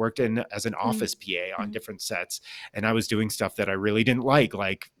 or worked as an office PA on different sets. And I was doing stuff that I really didn't like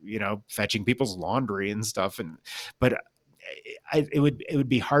fetching people's laundry and stuff. But it would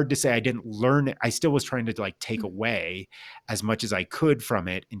be hard to say I didn't learn it. I still was trying to like take away as much as I could from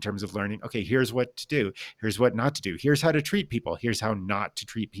it in terms of learning, okay, here's what to do. Here's what not to do. Here's how to treat people. Here's how not to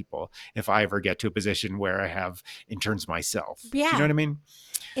treat people if I ever get to a position where I have interns myself. Do you know what I mean?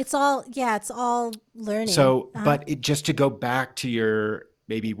 It's all learning. So, but just to go back to your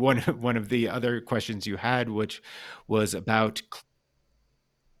maybe one of the other questions you had, which was about,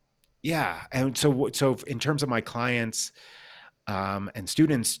 yeah. And so in terms of my clients and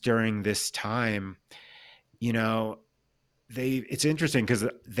students during this time, you know, it's interesting because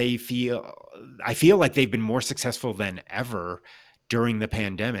I feel like they've been more successful than ever during the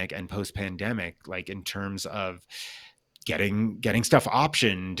pandemic and post-pandemic, like in terms of getting stuff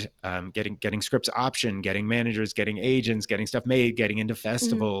optioned, getting scripts optioned, getting managers, getting agents, getting stuff made, getting into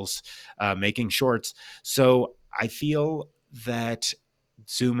festivals, making shorts. So I feel that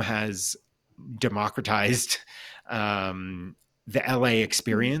Zoom has democratized the LA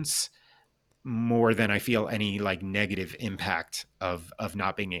experience more than I feel any like negative impact of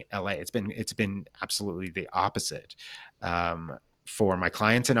not being in LA. It's been absolutely the opposite for my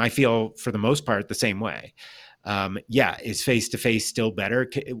clients, and I feel for the most part the same way. Yeah, is face to face still better?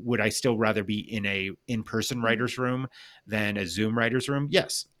 Would I still rather be in a in-person writer's room than a Zoom writer's room?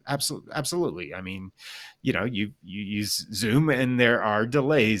 Yes, absolutely. I mean, you use Zoom and there are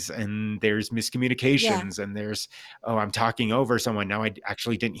delays and there's miscommunications and there's, oh, I'm talking over someone now, I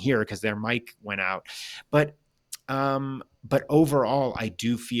actually didn't hear because their mic went out. But overall, I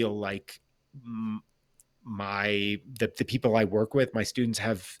do feel like the people I work with, my students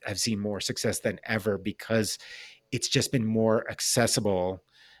have seen more success than ever because it's just been more accessible.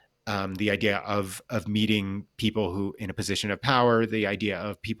 The idea of meeting people who in a position of power, the idea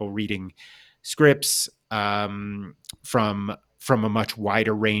of people reading scripts from a much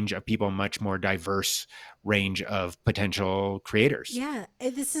wider range of people, much more diverse range of potential creators. Yeah,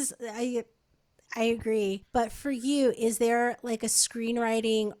 this is I agree. But for you, is there like a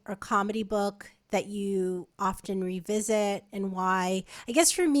screenwriting or comedy book that you often revisit, and why? I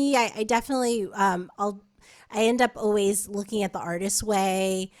guess for me, I definitely I end up always looking at The Artist's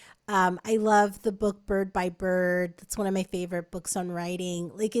Way. I love the book Bird by Bird. That's one of my favorite books on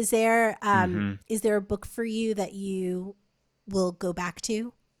writing. Like, is there a book for you that you will go back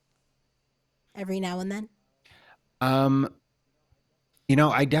to every now and then? Um,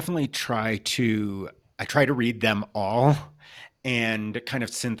 I definitely I try to read them all and kind of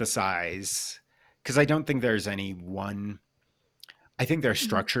synthesize, because I don't think there's any one. I think there are Mm-hmm.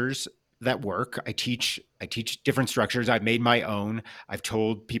 structures that work. I teach different structures. I've made my own. I've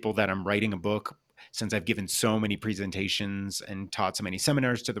told people that I'm writing a book since I've given so many presentations and taught so many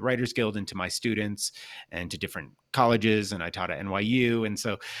seminars to the Writers Guild and to my students and to different colleges, and I taught at NYU. And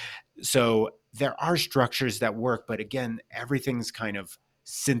so there are structures that work, but again, everything's kind of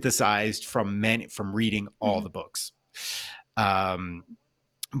synthesized from reading all Mm-hmm. the books. Um,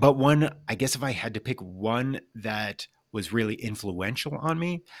 but one, I guess if I had to pick one that was really influential on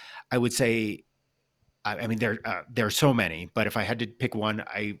me, I would say, I mean, there are so many, but if I had to pick one,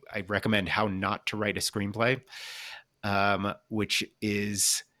 I recommend How Not to Write a Screenplay, which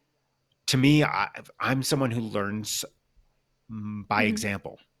is, to me, I'm someone who learns by Mm-hmm.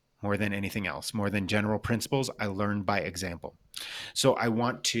 example more than anything else, more than general principles. I learn by example. So I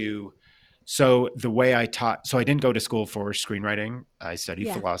want to. So the way I taught, so I didn't go to school for screenwriting. I studied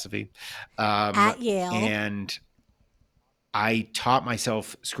Yeah. philosophy, At Yale. and I taught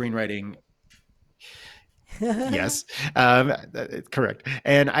myself screenwriting. Yes, correct.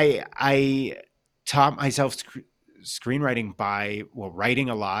 And I taught myself screenwriting by, well, writing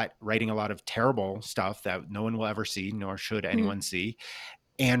a lot of terrible stuff that no one will ever see, nor should Mhm. anyone see,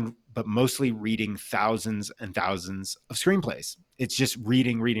 but mostly reading thousands and thousands of screenplays. It's just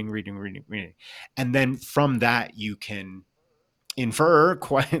reading, and then from that you can infer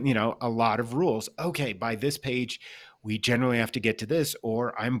quite a lot of rules. Okay, by this page we generally have to get to this,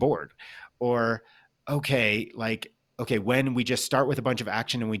 or I'm bored, or okay, when we just start with a bunch of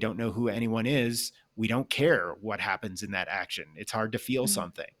action and we don't know who anyone is, we don't care what happens in that action. It's hard to feel Mhm.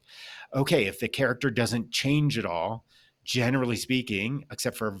 something. Okay, if the character doesn't change at all, generally speaking,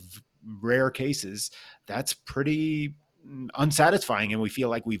 except for rare cases, that's pretty unsatisfying, and we feel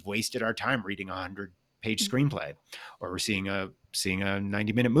like we've wasted our time reading a 100-page Mhm. screenplay, or we're seeing a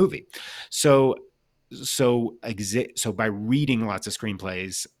 90-minute movie. So so by reading lots of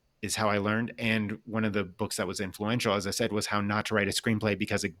screenplays is how I learned. And one of the books that was influential, as I said, was How Not to Write a Screenplay,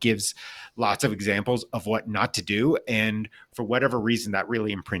 because it gives lots of examples of what not to do. And for whatever reason, that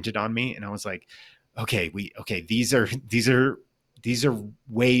really imprinted on me. And I was like, okay, these are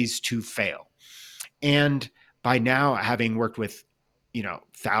ways to fail. And by now, having worked with,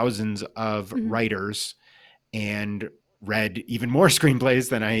 thousands of Mhm. writers and read even more screenplays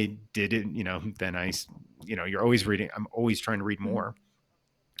than I did, you're always reading. I'm always trying to read Mhm. more.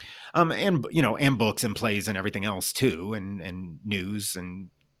 And and books and plays and everything else too, and news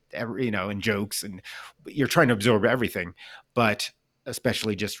and and jokes, and you're trying to absorb everything. But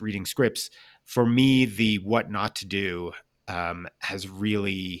especially just reading scripts, for me, the what not to do has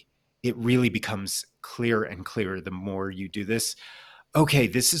really, it really becomes clearer and clearer the more you do this. Okay,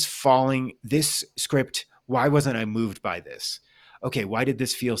 this script, why wasn't I moved by this? Okay, why did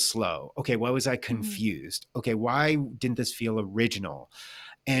this feel slow? Okay, why was I confused? Okay, why didn't this feel original?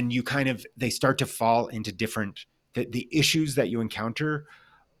 And you kind of, they start to fall into different, the issues that you encounter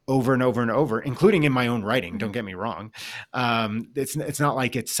over and over and over, including in my own writing. Don't get me wrong. It's not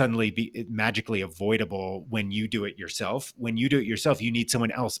like it's suddenly magically avoidable when you do it yourself. When you do it yourself, you need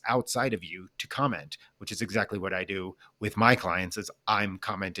someone else outside of you to comment, which is exactly what I do with my clients. Is I'm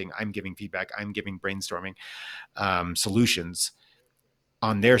commenting, I'm giving feedback, I'm giving brainstorming solutions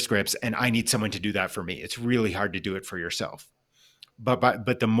on their scripts, and I need someone to do that for me. It's really hard to do it for yourself.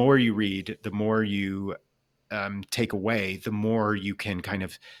 But the more you read, the more you take away, the more you can kind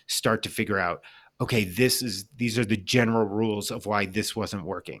of start to figure out, okay, these are the general rules of why this wasn't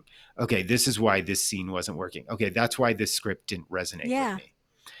working. Okay, this is why this scene wasn't working. Okay, that's why this script didn't resonate with me.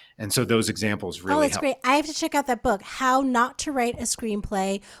 And so those examples really that's help. Great. I have to check out that book, How Not to Write a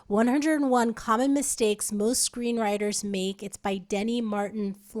Screenplay, 101 Common Mistakes Most Screenwriters Make. It's by Denny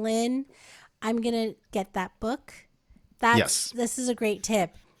Martin Flynn. I'm going to get that book. This is a great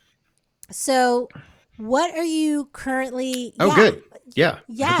tip. So what are you currently... good. Yeah.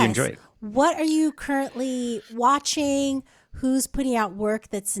 Yes. I hope you enjoy it. What are you currently watching? Who's putting out work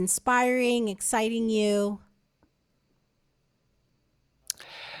that's inspiring, exciting you?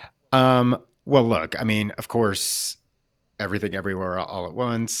 Well, look, I mean, of course, Everything Everywhere All at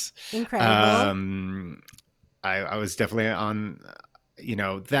Once. Incredible. I was definitely on,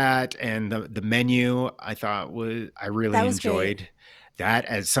 that, and the Menu. I thought I really enjoyed great. That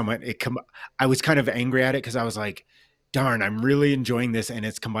as someone. I was kind of angry at it because I was like, darn, I'm really enjoying this, and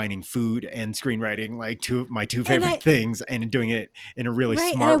it's combining food and screenwriting, like my two favorite things, and doing it in a really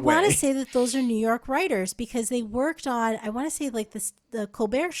smart way. And I want to say that those are New York writers because they worked on, I want to say like the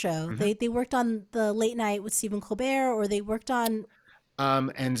Colbert Show. Mm-hmm. They worked on the Late Night with Stephen Colbert, or they worked on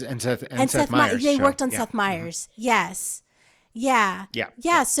and Seth Meyers. They worked on Seth Meyers. Mm-hmm. Yes. Yeah.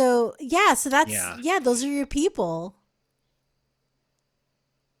 So that's those are your people.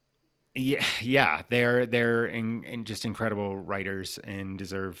 Yeah, they're just incredible writers and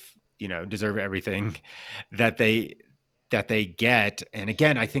deserve everything that they get. And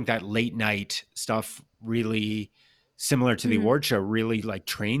again, I think that late night stuff, really similar to the award show, really like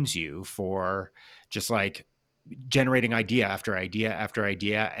trains you for just like generating idea after idea after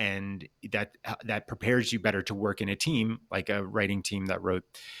idea, and that prepares you better to work in a team, like a writing team that wrote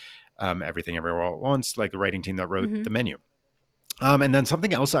Everything Everywhere All at Once, like the writing team that wrote The Menu. And then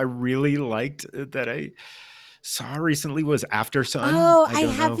something else I really liked that I saw recently was After Sun. Oh, I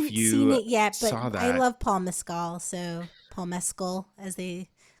haven't seen it yet, but I love Paul Mescal. So Paul Mescal, as they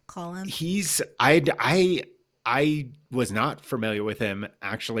call him. I was not familiar with him,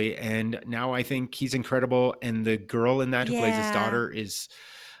 actually, and now I think he's incredible. And the girl in that who plays his daughter is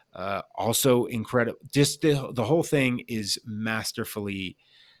also incredible. Just the whole thing is masterfully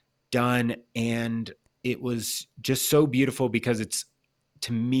done, and it was just so beautiful because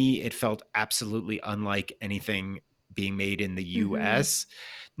to me, it felt absolutely unlike anything being made in the US.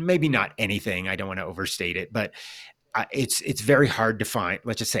 Maybe not anything, I don't want to overstate it, but it's very hard to find.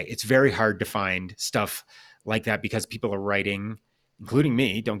 Let's just say it's very hard to find stuff like that because people are writing, including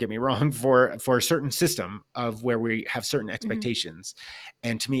me, don't get me wrong, for a certain system of where we have certain expectations.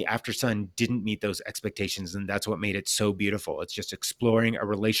 And to me, After Sun didn't meet those expectations. And that's what made it so beautiful. It's just exploring a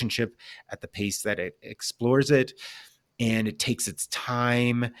relationship at the pace that it explores it. And it takes its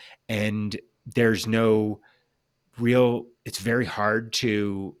time, and there's no it's very hard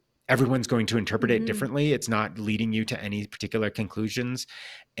everyone's going to interpret it differently. It's not leading you to any particular conclusions.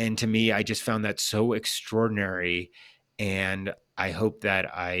 And to me, I just found that so extraordinary. And I hope that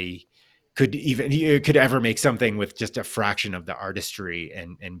I could ever make something with just a fraction of the artistry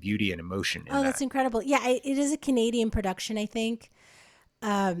and beauty and emotion. That's incredible. Yeah, it is a Canadian production, I think.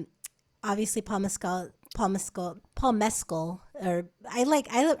 Obviously, Paul Mescal, or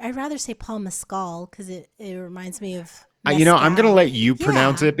I'd rather say Paul Mescal because it reminds me of. I'm going to let you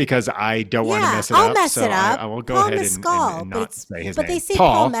pronounce it because I don't want to mess it up. I'll mess it up. I will go Paul ahead Mescal, and not say his name. But they say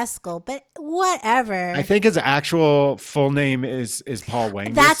Paul Mescal, but whatever. I think his actual full name is Paul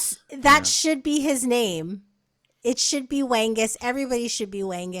Wangus. That should be his name. It should be Wangus. Everybody should be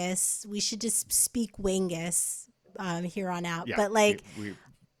Wangus. We should just speak Wangus here on out. Yeah, but like,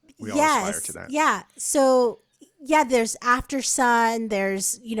 we all aspire to that. Yeah. So yeah, there's After Sun,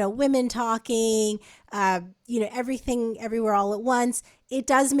 there's, women talking, everything, everywhere, all at once. It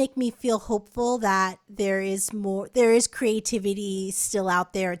does make me feel hopeful that there is creativity still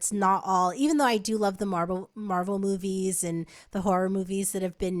out there. It's not all, even though I do love the Marvel movies and the horror movies that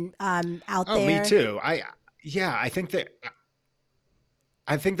have been out there. Oh, me too. I think that.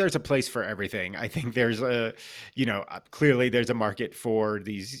 I think there's a place for everything. I think there's clearly there's a market for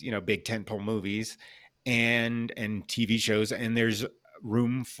these, big tentpole movies and TV shows, and there's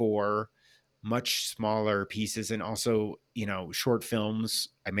room for much smaller pieces, and also, short films.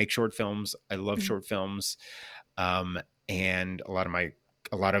 I make short films. I love short films. And a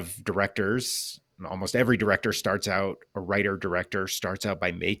lot of directors, almost every director a writer director starts out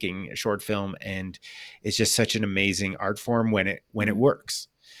by making a short film, and it's just such an amazing art form when it works.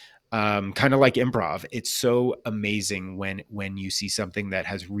 Kind of like improv. It's so amazing when you see something that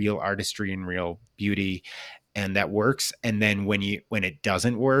has real artistry and real beauty and that works. And then when it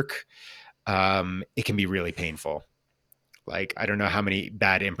doesn't work, it can be really painful. Like, I don't know how many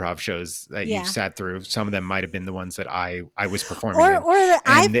bad improv shows that you've sat through. Some of them might have been the ones that I was performing in. Or that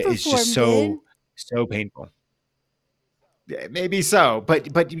I've and it's just so painful. Maybe so,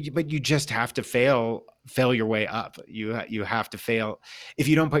 but you just have to fail your way up. You have to fail. If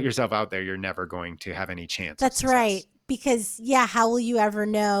you don't put yourself out there, you're never going to have any chance. That's right. Because how will you ever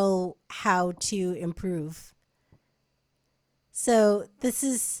know how to improve? So this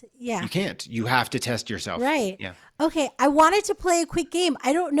is, You can't. You have to test yourself. Right. Yeah. Okay. I wanted to play a quick game.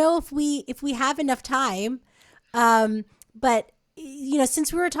 I don't know if we have enough time. But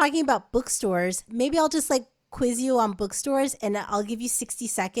since we were talking about bookstores, maybe I'll just quiz you on bookstores, and I'll give you 60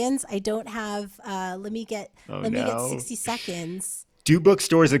 seconds. I don't have, let me get 60 seconds. Do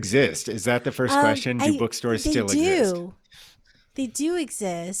bookstores exist? Is that the first question? Do bookstores still exist? They do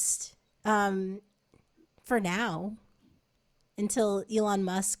exist, for now, until Elon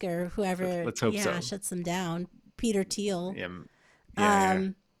Musk or whoever, let's hope so, shuts them down. Peter Thiel.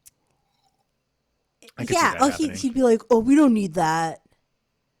 I could see that happening. He'd be like, "Oh, we don't need that.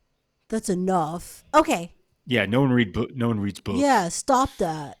 That's enough." Okay. Yeah, no one reads books. Yeah, stop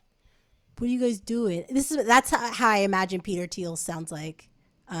that. What are you guys doing? That's how I imagine Peter Thiel sounds like.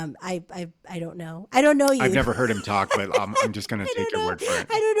 I don't know. I don't know you. I've never heard him talk, but I'm just going to take your word for it.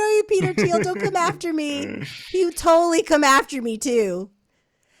 I don't know you, Peter Thiel. Don't come after me. He would totally come after me too.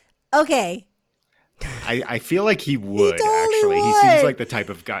 Okay. I feel like he would, totally actually. would. He seems like the type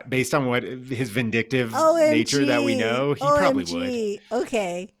of guy, based on what his vindictive nature that we know, he probably would.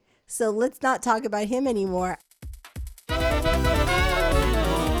 Okay. So let's not talk about him anymore.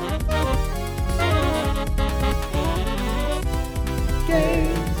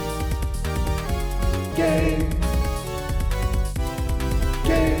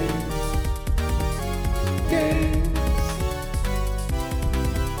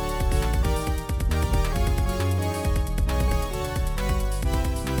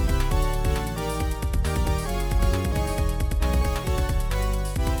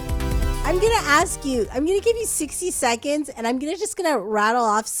 I'm going to give you 60 seconds, and I'm just going to rattle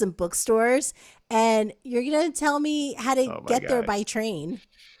off some bookstores, and you're going to tell me how to get there by train.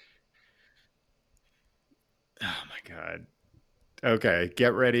 Oh my God. Okay.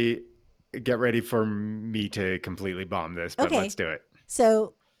 Get ready for me to completely bomb this, but let's do it.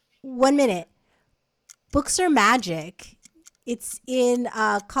 So 1 minute. Books Are Magic. It's in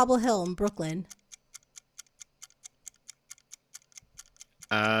Cobble Hill in Brooklyn.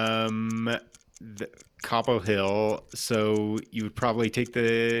 The Cobble Hill. So you would probably take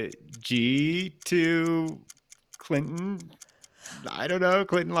the G to Clinton. I don't know,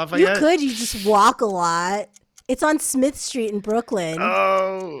 Clinton Lafayette. You could. You just walk a lot. It's on Smith Street in Brooklyn.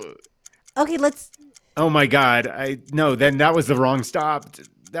 Oh. Okay, let's. Oh my God! Then that was the wrong stop.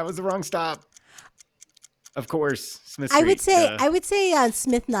 Of course, Smith Street. I would say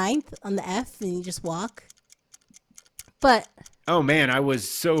Smith 9th on the F, and you just walk. But. Oh man, I was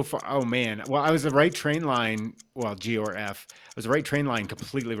so far. Oh man, well, I was the right train line. Well, G or F. I was the right train line,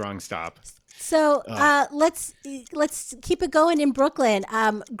 completely wrong stop. So let's keep it going in Brooklyn.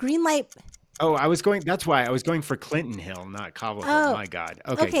 Green light. Oh, that's why I was going for Clinton Hill, not Cobble Hill. Oh. My God.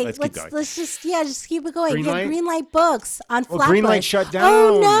 Okay, let's keep going. Let's just keep it going. Green light books on Flatbush. Green light shut down.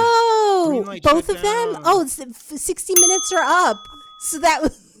 Oh no, both of them. Oh, 60 minutes are up. So that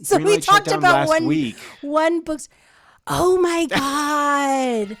was. So we talked about one books. Oh my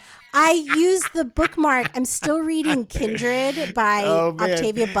God. I used the bookmark. I'm still reading Kindred by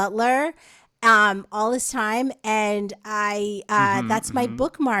Octavia Butler all this time. And that's my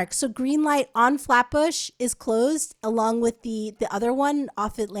bookmark. So Greenlight on Flatbush is closed along with the other one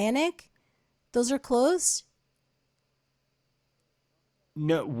off Atlantic. Those are closed.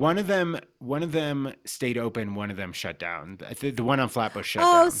 No, one of them stayed open, one of them shut down. The one on Flatbush shut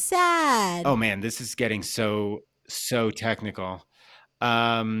Oh, down. sad. Oh man, this is getting so technical.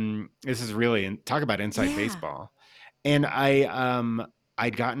 This is really talk about inside Yeah. baseball. And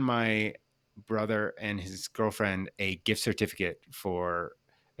I'd gotten my brother and his girlfriend a gift certificate for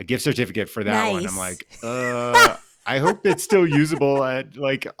that one. I'm Nice. like, I hope it's still usable at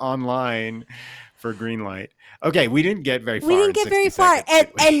like online for green light. Okay, we didn't get very We far didn't in get very 60 far. seconds, did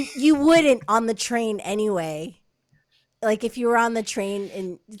we? And you wouldn't on the train anyway. Like if you were on the train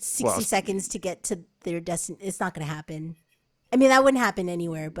in 60 Well, seconds to get to their destination, it's not going to happen. I mean, that wouldn't happen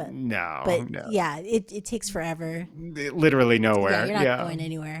anywhere, but no. yeah, it takes forever. Literally Yeah, nowhere. you're not Yeah. going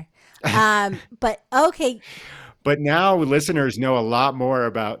anywhere. But okay. But now listeners know a lot more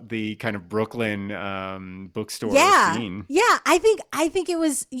about the kind of Brooklyn bookstore Yeah. scene. Yeah, I think it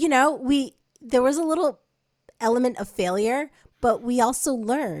was, there was a little element of failure, but we also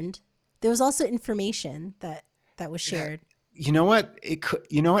learned. There was also information that was shared. You know what?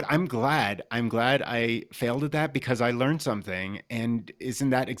 You know what? I'm glad I failed at that because I learned something. And isn't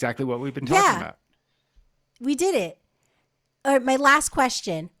that exactly what we've been talking Yeah, about? we did it. All right, my last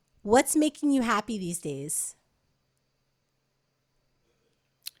question. What's making you happy these days?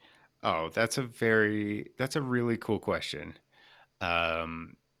 Oh, that's a really cool question.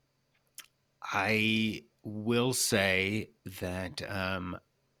 Um, I will say that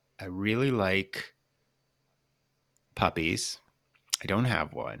I really like puppies. I don't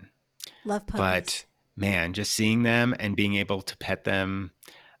have one, Love but puppies. man, just seeing them and being able to pet them,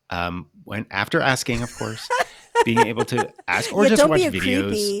 when after asking, of course, being able to ask Yeah, don't be a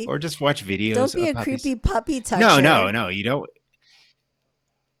creepy. or just watch Don't videos be of a puppies. creepy puppy No, no, toucher. no, you don't.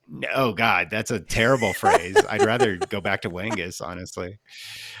 Oh God, that's a terrible phrase. I'd rather go back to Wangus, honestly.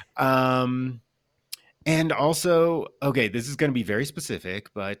 Um, and also, okay, this is going to be very specific,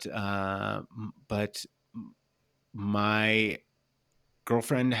 but my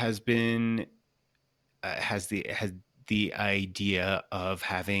girlfriend has the idea of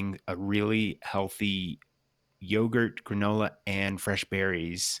having a really healthy yogurt, granola, and fresh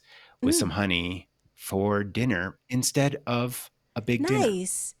berries with some Mm, honey for dinner instead of a big dinner.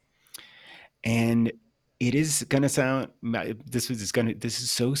 nice. And it is going to sound this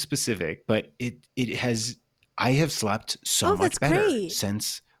is so specific, but I have slept so Oh, that's much better great.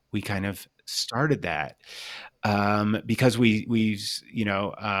 since we kind of started that. Because we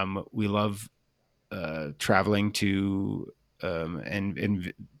love traveling to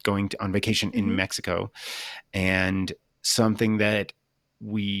and going on vacation in Hmm. Mexico, and something that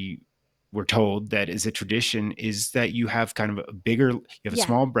we were told that is a tradition is that you have kind of you have a Yeah.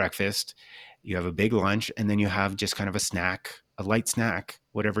 small breakfast, you have a big lunch, and then you have just kind of a light snack,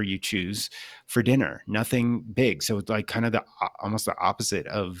 whatever you choose for dinner. Nothing big. So it's like kind of almost the opposite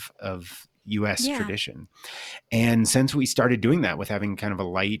of US Yeah. tradition. And since we started doing that with having kind of a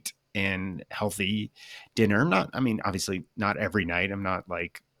light and healthy dinner, I mean, obviously not every night. I'm not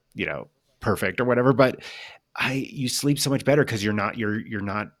like, perfect or whatever, but you sleep so much better because you're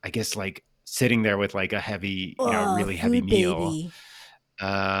not, I guess, like sitting there with like a heavy, Oh, really heavy food meal. baby.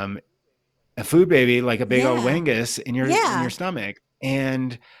 Um, a food baby, like a big old Yeah. Wangus in your Yeah. stomach.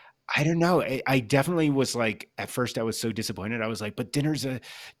 And I don't know. I definitely was like, at first I was so disappointed. I was like, but dinner's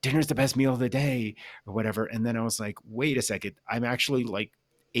the best meal of the day or whatever. And then I was like, wait a second. I'm actually like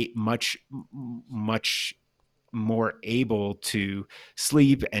much more able to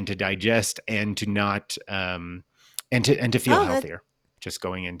sleep and to digest and to not and to feel Oh, healthier just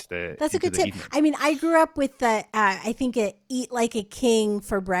going into that's a good the tip. evening. I mean, I grew up with I think eat like a king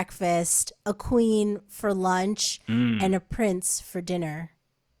for breakfast, a queen for lunch, and Mm. a prince for dinner.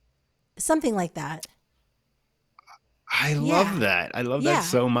 Something like that. I love Yeah. that. I love that Yeah.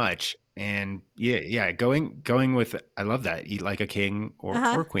 so much. And yeah, going with I love that. Eat like a king Uh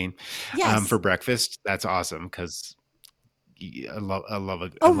huh. or queen for Yes. breakfast. That's awesome because I A love a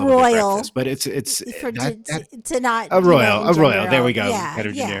good royal breakfast. But it's for that to not a engender royal. There all. we go. Yeah. Kind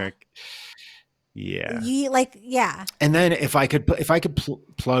of Yeah. generic. Yeah. You eat like yeah. And then if I could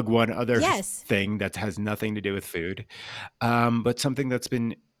plug one other Yes. thing that has nothing to do with food, but something that's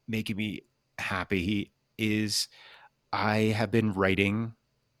been making me happy is I have been writing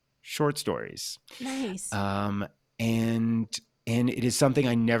short stories. Nice. Um, and it is something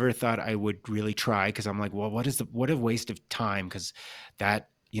I never thought I would really try because I'm like, well, what a waste of time because that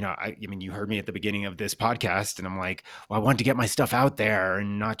I mean, you heard me at the beginning of this podcast, and I'm like, well, I wanted to get my stuff out there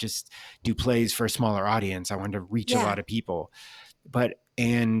and not just do plays for a smaller audience. I wanted to reach a Yeah. lot of people,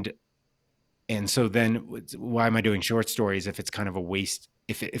 and so then why am I doing short stories if it's kind of a waste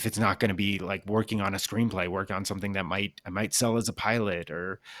if it's not going to be like working on a screenplay, work on something that I might sell as a pilot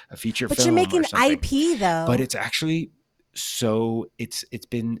or a feature But you're film or making something. IP though. But it's actually it's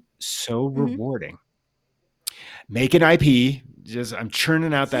been so rewarding. Making IP, just I'm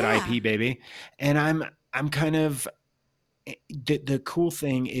churning out that IP, baby. And I'm kind of the cool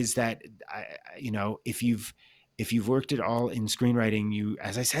thing is that if you've worked at all in screenwriting, you,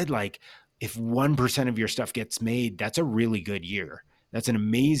 as I said, like if 1% of your stuff gets made, that's a really good year. That's an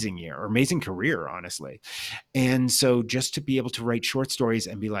amazing year or amazing career, honestly. And so just to be able to write short stories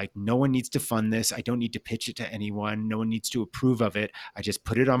and be like, no one needs to fund this. I don't need to pitch it to anyone. No one needs to approve of it. I just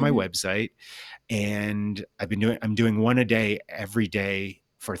put it on my website, and I'm doing one a day every day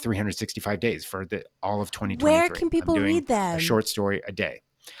for 365 days for all of 2023. Where can people read them? A short story a day.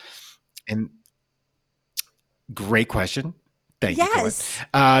 And great question. Thank you for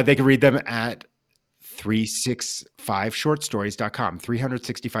it. They can read them at 365shortstories.com,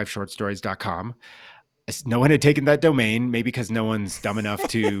 365shortstories.com. No one had taken that domain, maybe because no one's dumb enough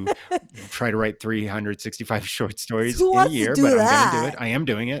to try to write 365 short stories in a year, but I'm going to do it. I am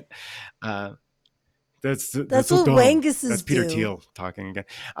doing it. That's what Wangus is. That's Peter Thiel talking again.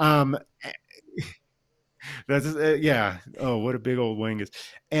 That's yeah. Oh, what a big old Wangus.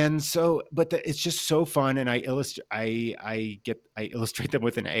 And so, but it's just so fun. And I illustrate them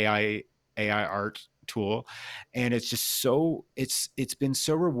with an AI art tool, and it's just it's been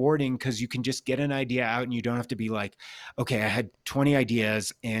so rewarding because you can just get an idea out and you don't have to be like, okay, I had 20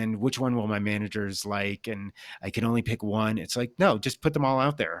 ideas and which one will my managers like, and I can only pick one. It's like, no, just put them all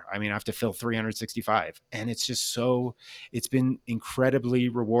out there. I mean, I have to fill 365, and it's just it's been incredibly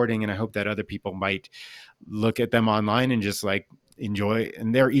rewarding, and I hope that other people might look at them online and just like enjoy,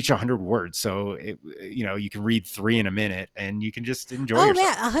 and they're each 100 words, so you can read 3 in a minute and you can just enjoy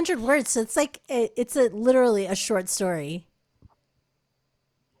yourself. Man, 100 words, so it's like literally a short story.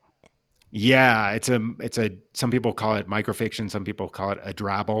 Yeah, it's a some people call it microfiction, some people call it a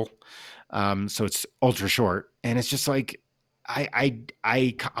drabble. So it's ultra short, and it's just like I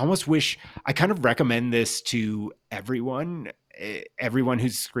almost wish, I kind of recommend this to everyone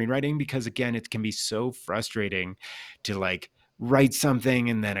who's screenwriting, because again, it can be so frustrating to like write something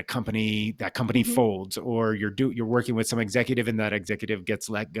and then that company folds, or you're working with some executive and that executive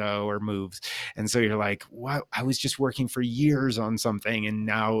gets let go or moves. And so you're like, wow, I was just working for years on something and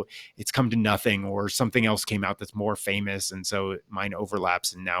now it's come to nothing, or something else came out that's more famous. And so mine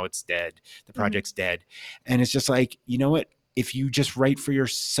overlaps and now it's dead. The project's dead. And it's just like, you know what? If you just write for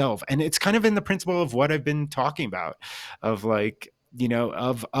yourself, and it's kind of in the principle of what I've been talking about, of like,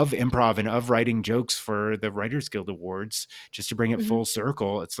 of improv and of writing jokes for the Writers Guild Awards, just to bring it full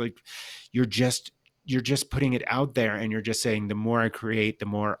circle. It's like, you're just putting it out there, and you're just saying, the more I create, the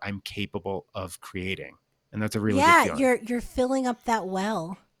more I'm capable of creating. And that's a really good feeling. You're filling up that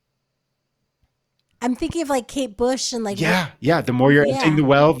well. I'm thinking of like Kate Bush and like, the more you're emptying the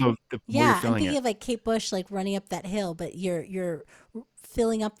well, the more you're filling I'm thinking it. of like Kate Bush, like running up that hill, but you're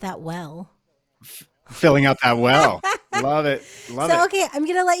filling up that well. Filling up that well. Love it. Okay, I'm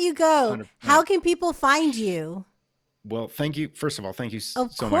going to let you go. 100%. How can people find you? Well, thank you. First of all, thank you so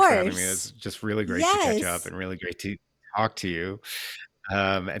much for having me. It's just really great to catch up and really great to talk to you.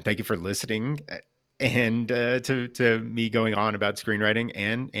 And thank you for listening, and to me going on about screenwriting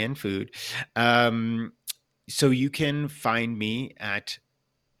and food. So you can find me at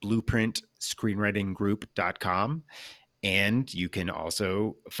blueprintscreenwritinggroup.com. And you can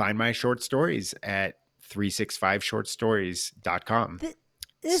also find my short stories at 365shortstories.com.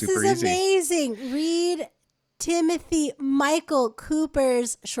 This Super is easy. Amazing. Read Timothy Michael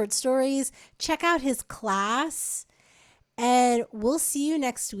Cooper's short stories. Check out his class. And we'll see you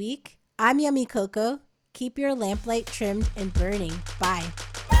next week. I'm Yummy Coco. Keep your lamplight trimmed and burning. Bye.